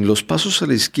 Que los pasos a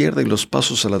la izquierda y los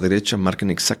pasos a la derecha marquen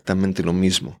exactamente lo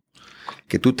mismo.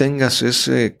 Que tú tengas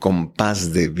ese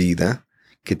compás de vida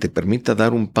que te permita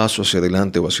dar un paso hacia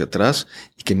adelante o hacia atrás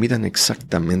y que midan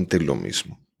exactamente lo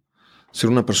mismo.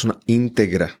 Ser una persona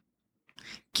íntegra,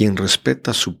 quien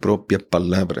respeta su propia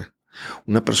palabra.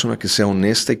 Una persona que sea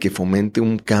honesta y que fomente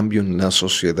un cambio en la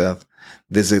sociedad,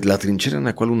 desde la trinchera en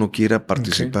la cual uno quiera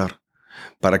participar. Okay.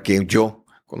 Para que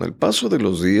con el paso de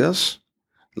los días,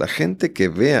 la gente que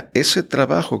vea ese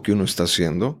trabajo que uno está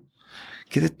haciendo,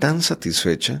 quede tan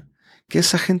satisfecha que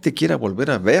esa gente quiera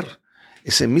volver a ver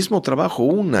ese mismo trabajo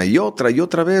una y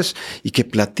otra vez y que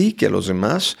platique a los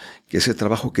demás que ese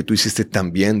trabajo que tú hiciste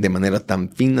tan bien, de manera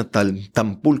tan fina,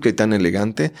 tan pulcra y tan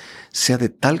elegante, sea de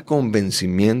tal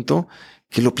convencimiento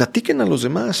que lo platiquen a los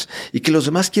demás y que los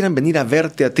demás quieran venir a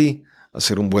verte a ti, a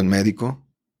ser un buen médico,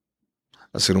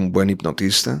 a ser un buen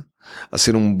hipnotista, a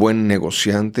ser un buen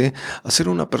negociante, a ser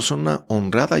una persona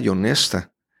honrada y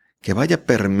honesta, que vaya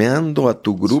permeando a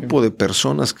tu grupo de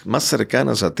personas más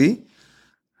cercanas a ti,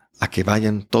 a que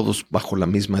vayan todos bajo la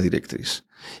misma directriz.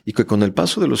 Y que con el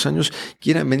paso de los años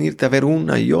quieran venirte a ver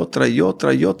una y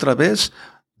otra vez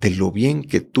de lo bien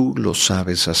que tú lo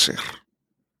sabes hacer.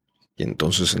 Y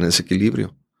entonces en ese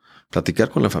equilibrio, platicar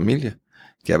con la familia,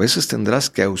 que a veces tendrás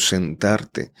que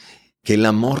ausentarte, que el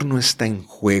amor no está en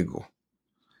juego,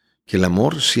 que el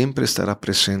amor siempre estará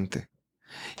presente.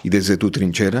 Y desde tu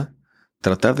trinchera,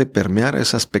 tratar de permear a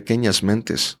esas pequeñas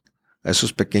mentes, a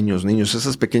esos pequeños niños, a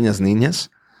esas pequeñas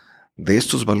niñas, de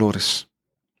estos valores,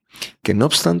 que no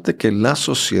obstante que la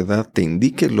sociedad te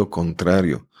indique lo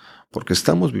contrario, porque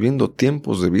estamos viviendo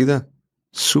tiempos de vida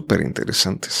súper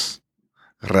interesantes,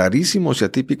 rarísimos y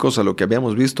atípicos a lo que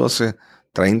habíamos visto hace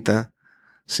 30,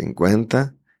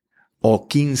 50 o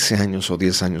 15 años o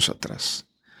 10 años atrás.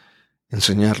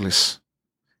 Enseñarles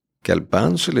que al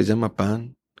pan se le llama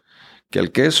pan, que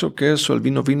al queso, al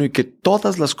vino, vino, y que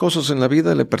todas las cosas en la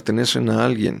vida le pertenecen a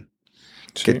alguien.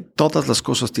 Sí. Que todas las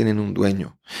cosas tienen un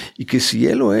dueño y que si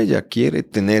él o ella quiere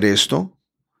tener esto,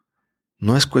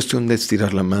 no es cuestión de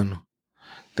estirar la mano.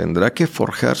 Tendrá que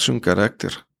forjarse un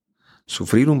carácter,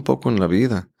 sufrir un poco en la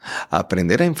vida,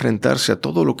 aprender a enfrentarse a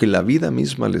todo lo que la vida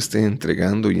misma le esté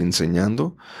entregando y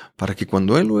enseñando para que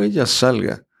cuando él o ella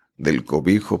salga del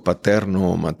cobijo paterno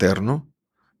o materno,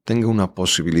 tenga una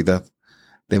posibilidad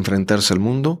de enfrentarse al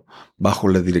mundo bajo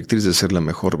la directriz de ser la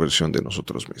mejor versión de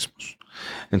nosotros mismos.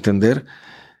 Entender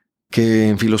que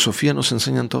en filosofía nos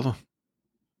enseñan todo.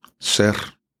 Ser,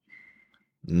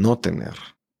 no tener.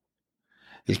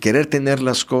 el querer tener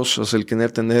las cosas, el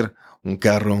querer tener un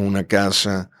carro, una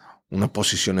casa, una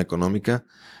posición económica,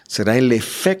 será el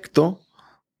efecto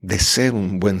de ser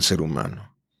un buen ser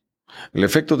humano. El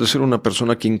efecto de ser una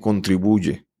persona quien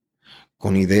contribuye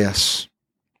con ideas,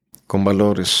 con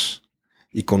valores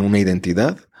y con una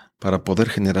identidad para poder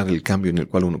generar el cambio en el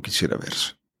cual uno quisiera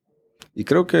verse. Y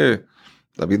creo que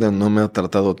la vida no me ha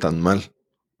tratado tan mal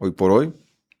hoy por hoy.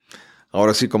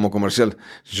 Ahora sí, como comercial,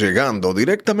 llegando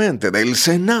directamente del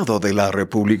Senado de la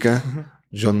República,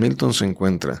 Jhon Milton se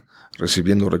encuentra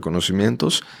recibiendo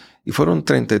reconocimientos y fueron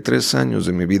 33 años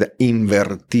de mi vida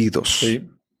invertidos. Sí.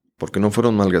 Porque no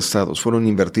fueron malgastados, fueron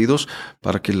invertidos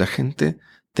para que la gente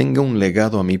tenga un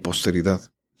legado a mi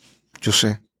posteridad. Yo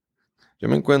sé, yo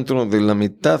me encuentro de la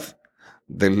mitad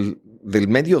del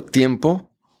medio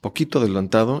tiempo, poquito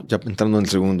adelantado, ya entrando en el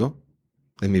segundo,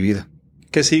 de mi vida.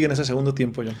 ¿Qué sigue en ese segundo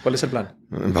tiempo, Jhon? ¿Cuál es el plan?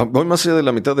 Voy más allá de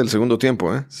la mitad del segundo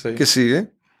tiempo, ¿eh? Sí. ¿Qué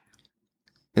sigue?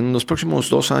 En los próximos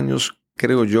 2 años,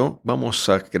 creo yo, vamos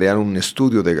a crear un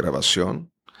estudio de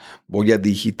grabación. Voy a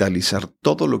digitalizar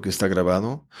todo lo que está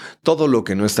grabado, todo lo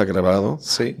que no está grabado.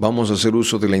 Sí. Vamos a hacer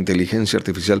uso de la inteligencia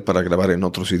artificial para grabar en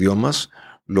otros idiomas,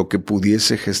 lo que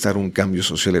pudiese gestar un cambio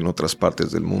social en otras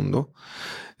partes del mundo.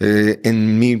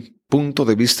 En mi punto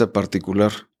de vista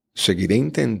particular, seguiré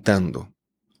intentando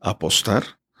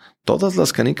apostar todas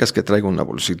las canicas que traigo en la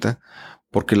bolsita,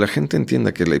 porque la gente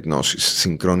entienda que la hipnosis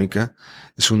sincrónica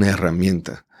es una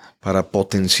herramienta para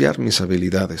potenciar mis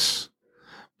habilidades,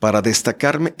 para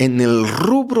destacarme en el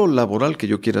rubro laboral que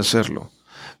yo quiera hacerlo,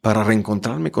 para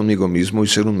reencontrarme conmigo mismo y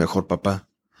ser un mejor papá,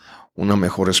 una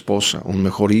mejor esposa, un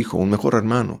mejor hijo, un mejor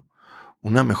hermano,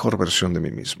 una mejor versión de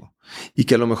mí mismo. Y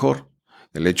que a lo mejor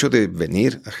el hecho de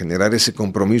venir a generar ese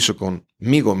compromiso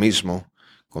conmigo mismo,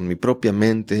 con mi propia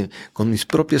mente, con mis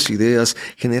propias ideas,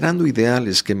 generando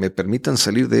ideales que me permitan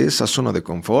salir de esa zona de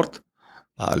confort,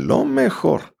 a lo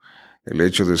mejor el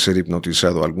hecho de ser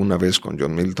hipnotizado alguna vez con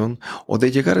Jhon Milton o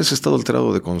de llegar a ese estado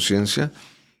alterado de conciencia,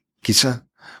 quizá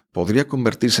podría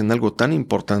convertirse en algo tan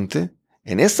importante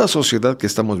en esta sociedad que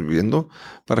estamos viviendo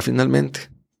para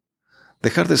finalmente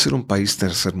dejar de ser un país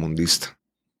tercermundista.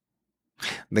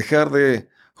 Dejar de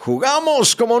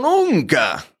jugamos como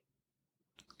nunca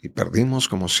y perdimos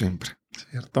como siempre.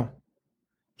 Cierto.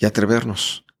 Y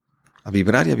atrevernos a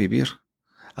vibrar y a vivir,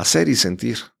 a ser y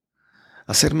sentir,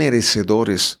 a ser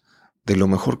merecedores de lo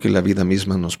mejor que la vida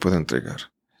misma nos pueda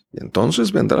entregar. Y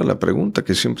entonces vendrá la pregunta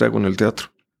que siempre hago en el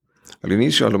teatro. Al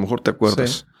inicio, a lo mejor te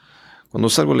acuerdas. Sí. Cuando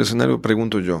salgo al escenario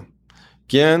pregunto yo,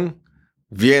 ¿quién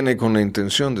viene con la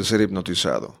intención de ser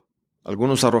hipnotizado?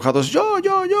 Algunos arrojados, yo.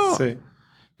 Sí.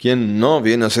 ¿Quién no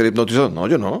viene a ser hipnotizado? No,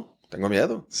 yo no. Tengo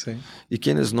miedo. Sí. ¿Y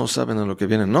quiénes no saben a lo que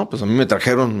vienen? No, pues a mí me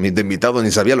trajeron de invitado,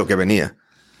 ni sabía lo que venía.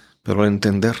 Pero al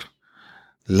entender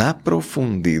la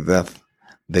profundidad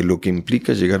de lo que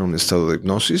implica llegar a un estado de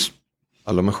hipnosis,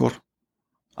 a lo mejor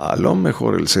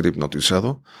el ser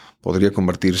hipnotizado podría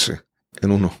convertirse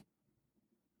en uno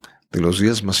de los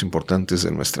días más importantes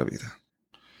de nuestra vida.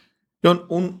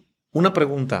 Jhon, una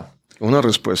pregunta. Una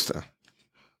respuesta.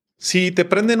 Si te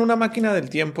prenden una máquina del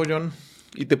tiempo, Jhon,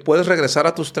 y te puedes regresar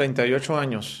a tus 38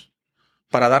 años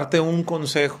para darte un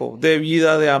consejo de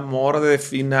vida, de amor, de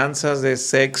finanzas, de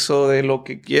sexo, de lo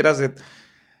que quieras,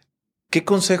 ¿qué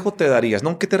consejo te darías?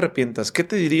 No que te arrepientas. ¿Qué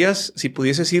te dirías si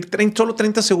pudieses ir solo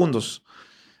 30 segundos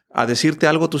a decirte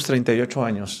algo a tus 38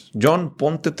 años? Jhon,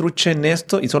 ponte trucha en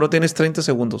esto y solo tienes 30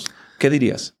 segundos. ¿Qué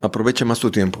dirías? Aprovecha más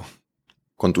tu tiempo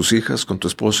con tus hijas, con tu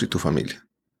esposo y tu familia.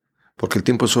 Porque el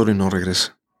tiempo es oro y no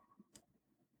regresa.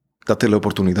 Date la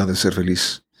oportunidad de ser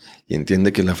feliz y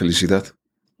entiende que la felicidad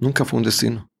nunca fue un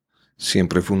destino.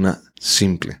 Siempre fue una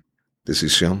simple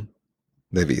decisión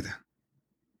de vida.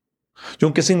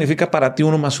 Jhon, ¿qué significa para ti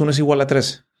 1 más 1 es igual a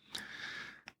 3?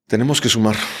 Tenemos que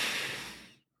sumar.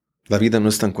 La vida no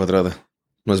es tan cuadrada,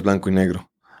 no es blanco y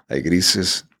negro. Hay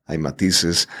grises, hay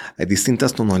matices, hay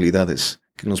distintas tonalidades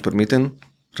que nos permiten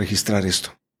registrar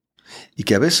esto. Y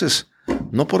que a veces,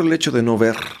 no por el hecho de no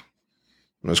ver,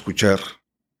 no escuchar,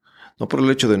 no por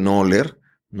el hecho de no oler,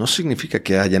 no significa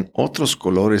que hayan otros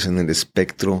colores en el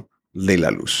espectro de la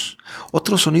luz.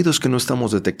 Otros sonidos que no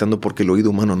estamos detectando porque el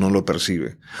oído humano no lo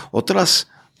percibe. Otras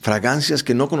fragancias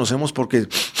que no conocemos porque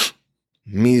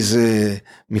mi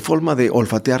forma de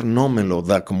olfatear no me lo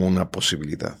da como una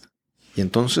posibilidad. Y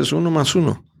entonces 1 más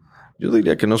 1, yo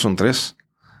diría que no son 3.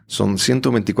 Son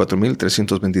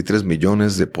 124.323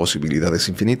 millones de posibilidades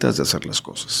infinitas de hacer las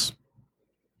cosas.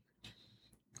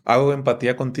 Hago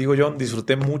empatía contigo, Jhon.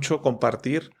 Disfruté mucho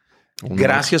compartir.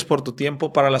 Gracias por tu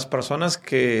tiempo. Para las personas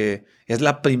que es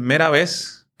la primera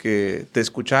vez que te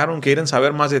escucharon, quieren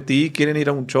saber más de ti, quieren ir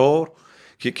a un show,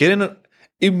 que quieren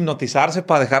hipnotizarse,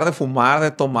 para dejar de fumar,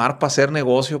 de tomar, para hacer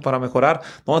negocio, para mejorar,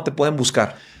 ¿dónde te pueden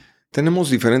buscar? Tenemos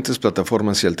diferentes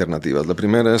plataformas y alternativas. La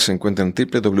primera se encuentra en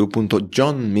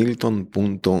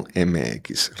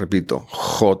www.jhonmilton.mx. Repito,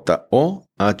 John,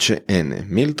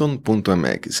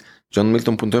 milton.mx.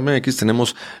 Jhonmilton.mx.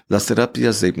 Tenemos las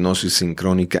terapias de hipnosis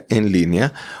sincrónica en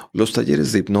línea, los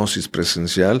talleres de hipnosis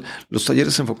presencial, los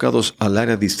talleres enfocados al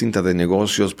área distinta de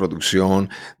negocios, producción,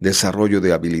 desarrollo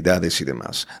de habilidades y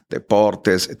demás,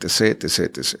 deportes, etc.,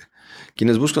 etc., etc.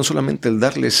 Quienes buscan solamente el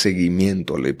darle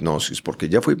seguimiento a la hipnosis, porque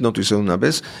ya fue hipnotizado una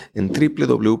vez en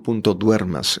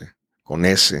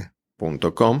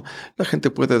www.duermase.com, la gente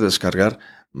puede descargar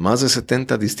más de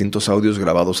 70 distintos audios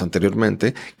grabados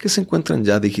anteriormente que se encuentran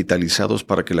ya digitalizados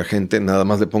para que la gente nada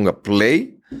más le ponga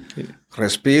play,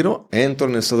 respiro, entro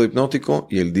en estado hipnótico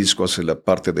y el disco hace la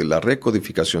parte de la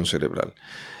recodificación cerebral.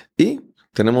 Y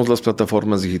tenemos las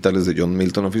plataformas digitales de Jhon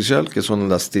Milton Oficial, que son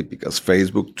las típicas: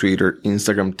 Facebook, Twitter,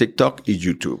 Instagram, TikTok y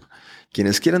YouTube.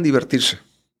 Quienes quieran divertirse,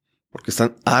 porque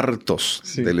están hartos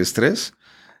del estrés,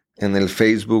 en el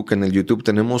Facebook, en el YouTube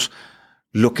tenemos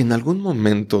lo que en algún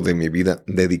momento de mi vida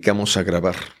dedicamos a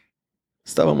grabar.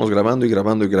 Estábamos grabando y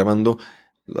grabando y grabando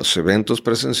los eventos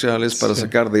presenciales para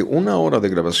sacar de 1 hora de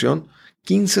grabación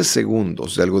 15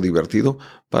 segundos de algo divertido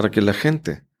para que la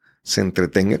gente se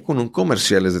entretenga con un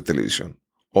comerciales de televisión.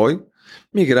 Hoy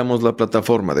migramos la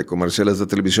plataforma de comerciales de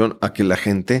televisión a que la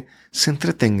gente se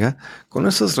entretenga con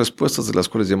esas respuestas de las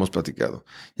cuales ya hemos platicado.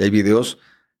 Y hay videos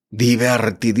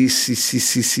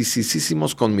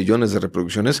divertidísimos con millones de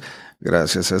reproducciones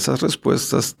gracias a esas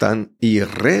respuestas tan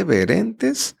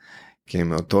irreverentes que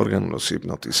me otorgan los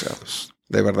hipnotizados.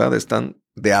 De verdad están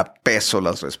de a peso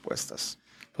las respuestas.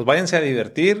 Pues váyanse a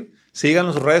divertir. Sigan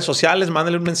en sus redes sociales,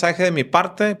 mándenle un mensaje de mi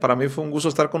parte. Para mí fue un gusto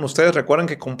estar con ustedes. Recuerden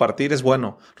que compartir es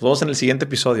bueno. Nos vemos en el siguiente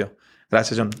episodio.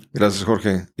 Gracias, Jhon. Gracias,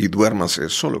 Jorge. Y duérmase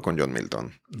solo con Jhon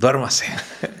Milton. Duérmase.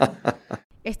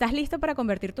 ¿Estás listo para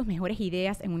convertir tus mejores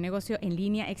ideas en un negocio en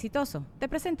línea exitoso? Te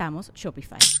presentamos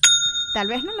Shopify. Tal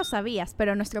vez no lo sabías,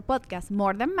 pero nuestro podcast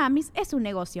More Than Mamis es un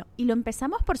negocio y lo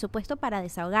empezamos, por supuesto, para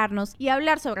desahogarnos y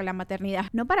hablar sobre la maternidad,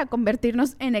 no para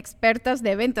convertirnos en expertas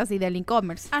de ventas y del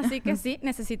e-commerce. Así que sí,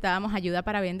 necesitábamos ayuda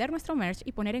para vender nuestro merch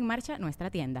y poner en marcha nuestra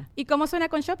tienda. ¿Y cómo suena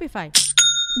con Shopify?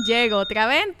 Llegó otra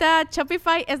venta.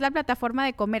 Shopify es la plataforma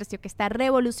de comercio que está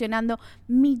revolucionando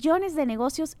millones de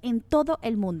negocios en todo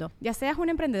el mundo. Ya seas un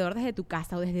emprendedor desde tu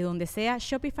casa o desde donde sea,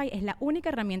 Shopify es la única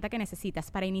herramienta que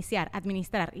necesitas para iniciar,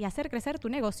 administrar y hacer crecer tu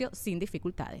negocio sin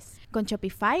dificultades. Con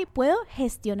Shopify puedo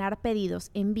gestionar pedidos,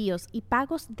 envíos y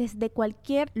pagos desde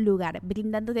cualquier lugar,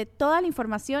 brindándote toda la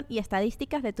información y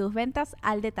estadísticas de tus ventas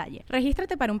al detalle.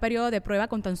 Regístrate para un periodo de prueba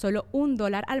con tan solo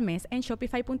 $1 al mes en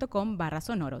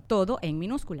shopify.com/sonoro, todo en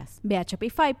minúsculas. Ve a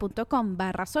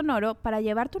shopify.com/sonoro para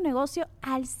llevar tu negocio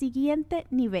al siguiente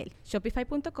nivel.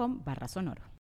 Shopify.com/sonoro.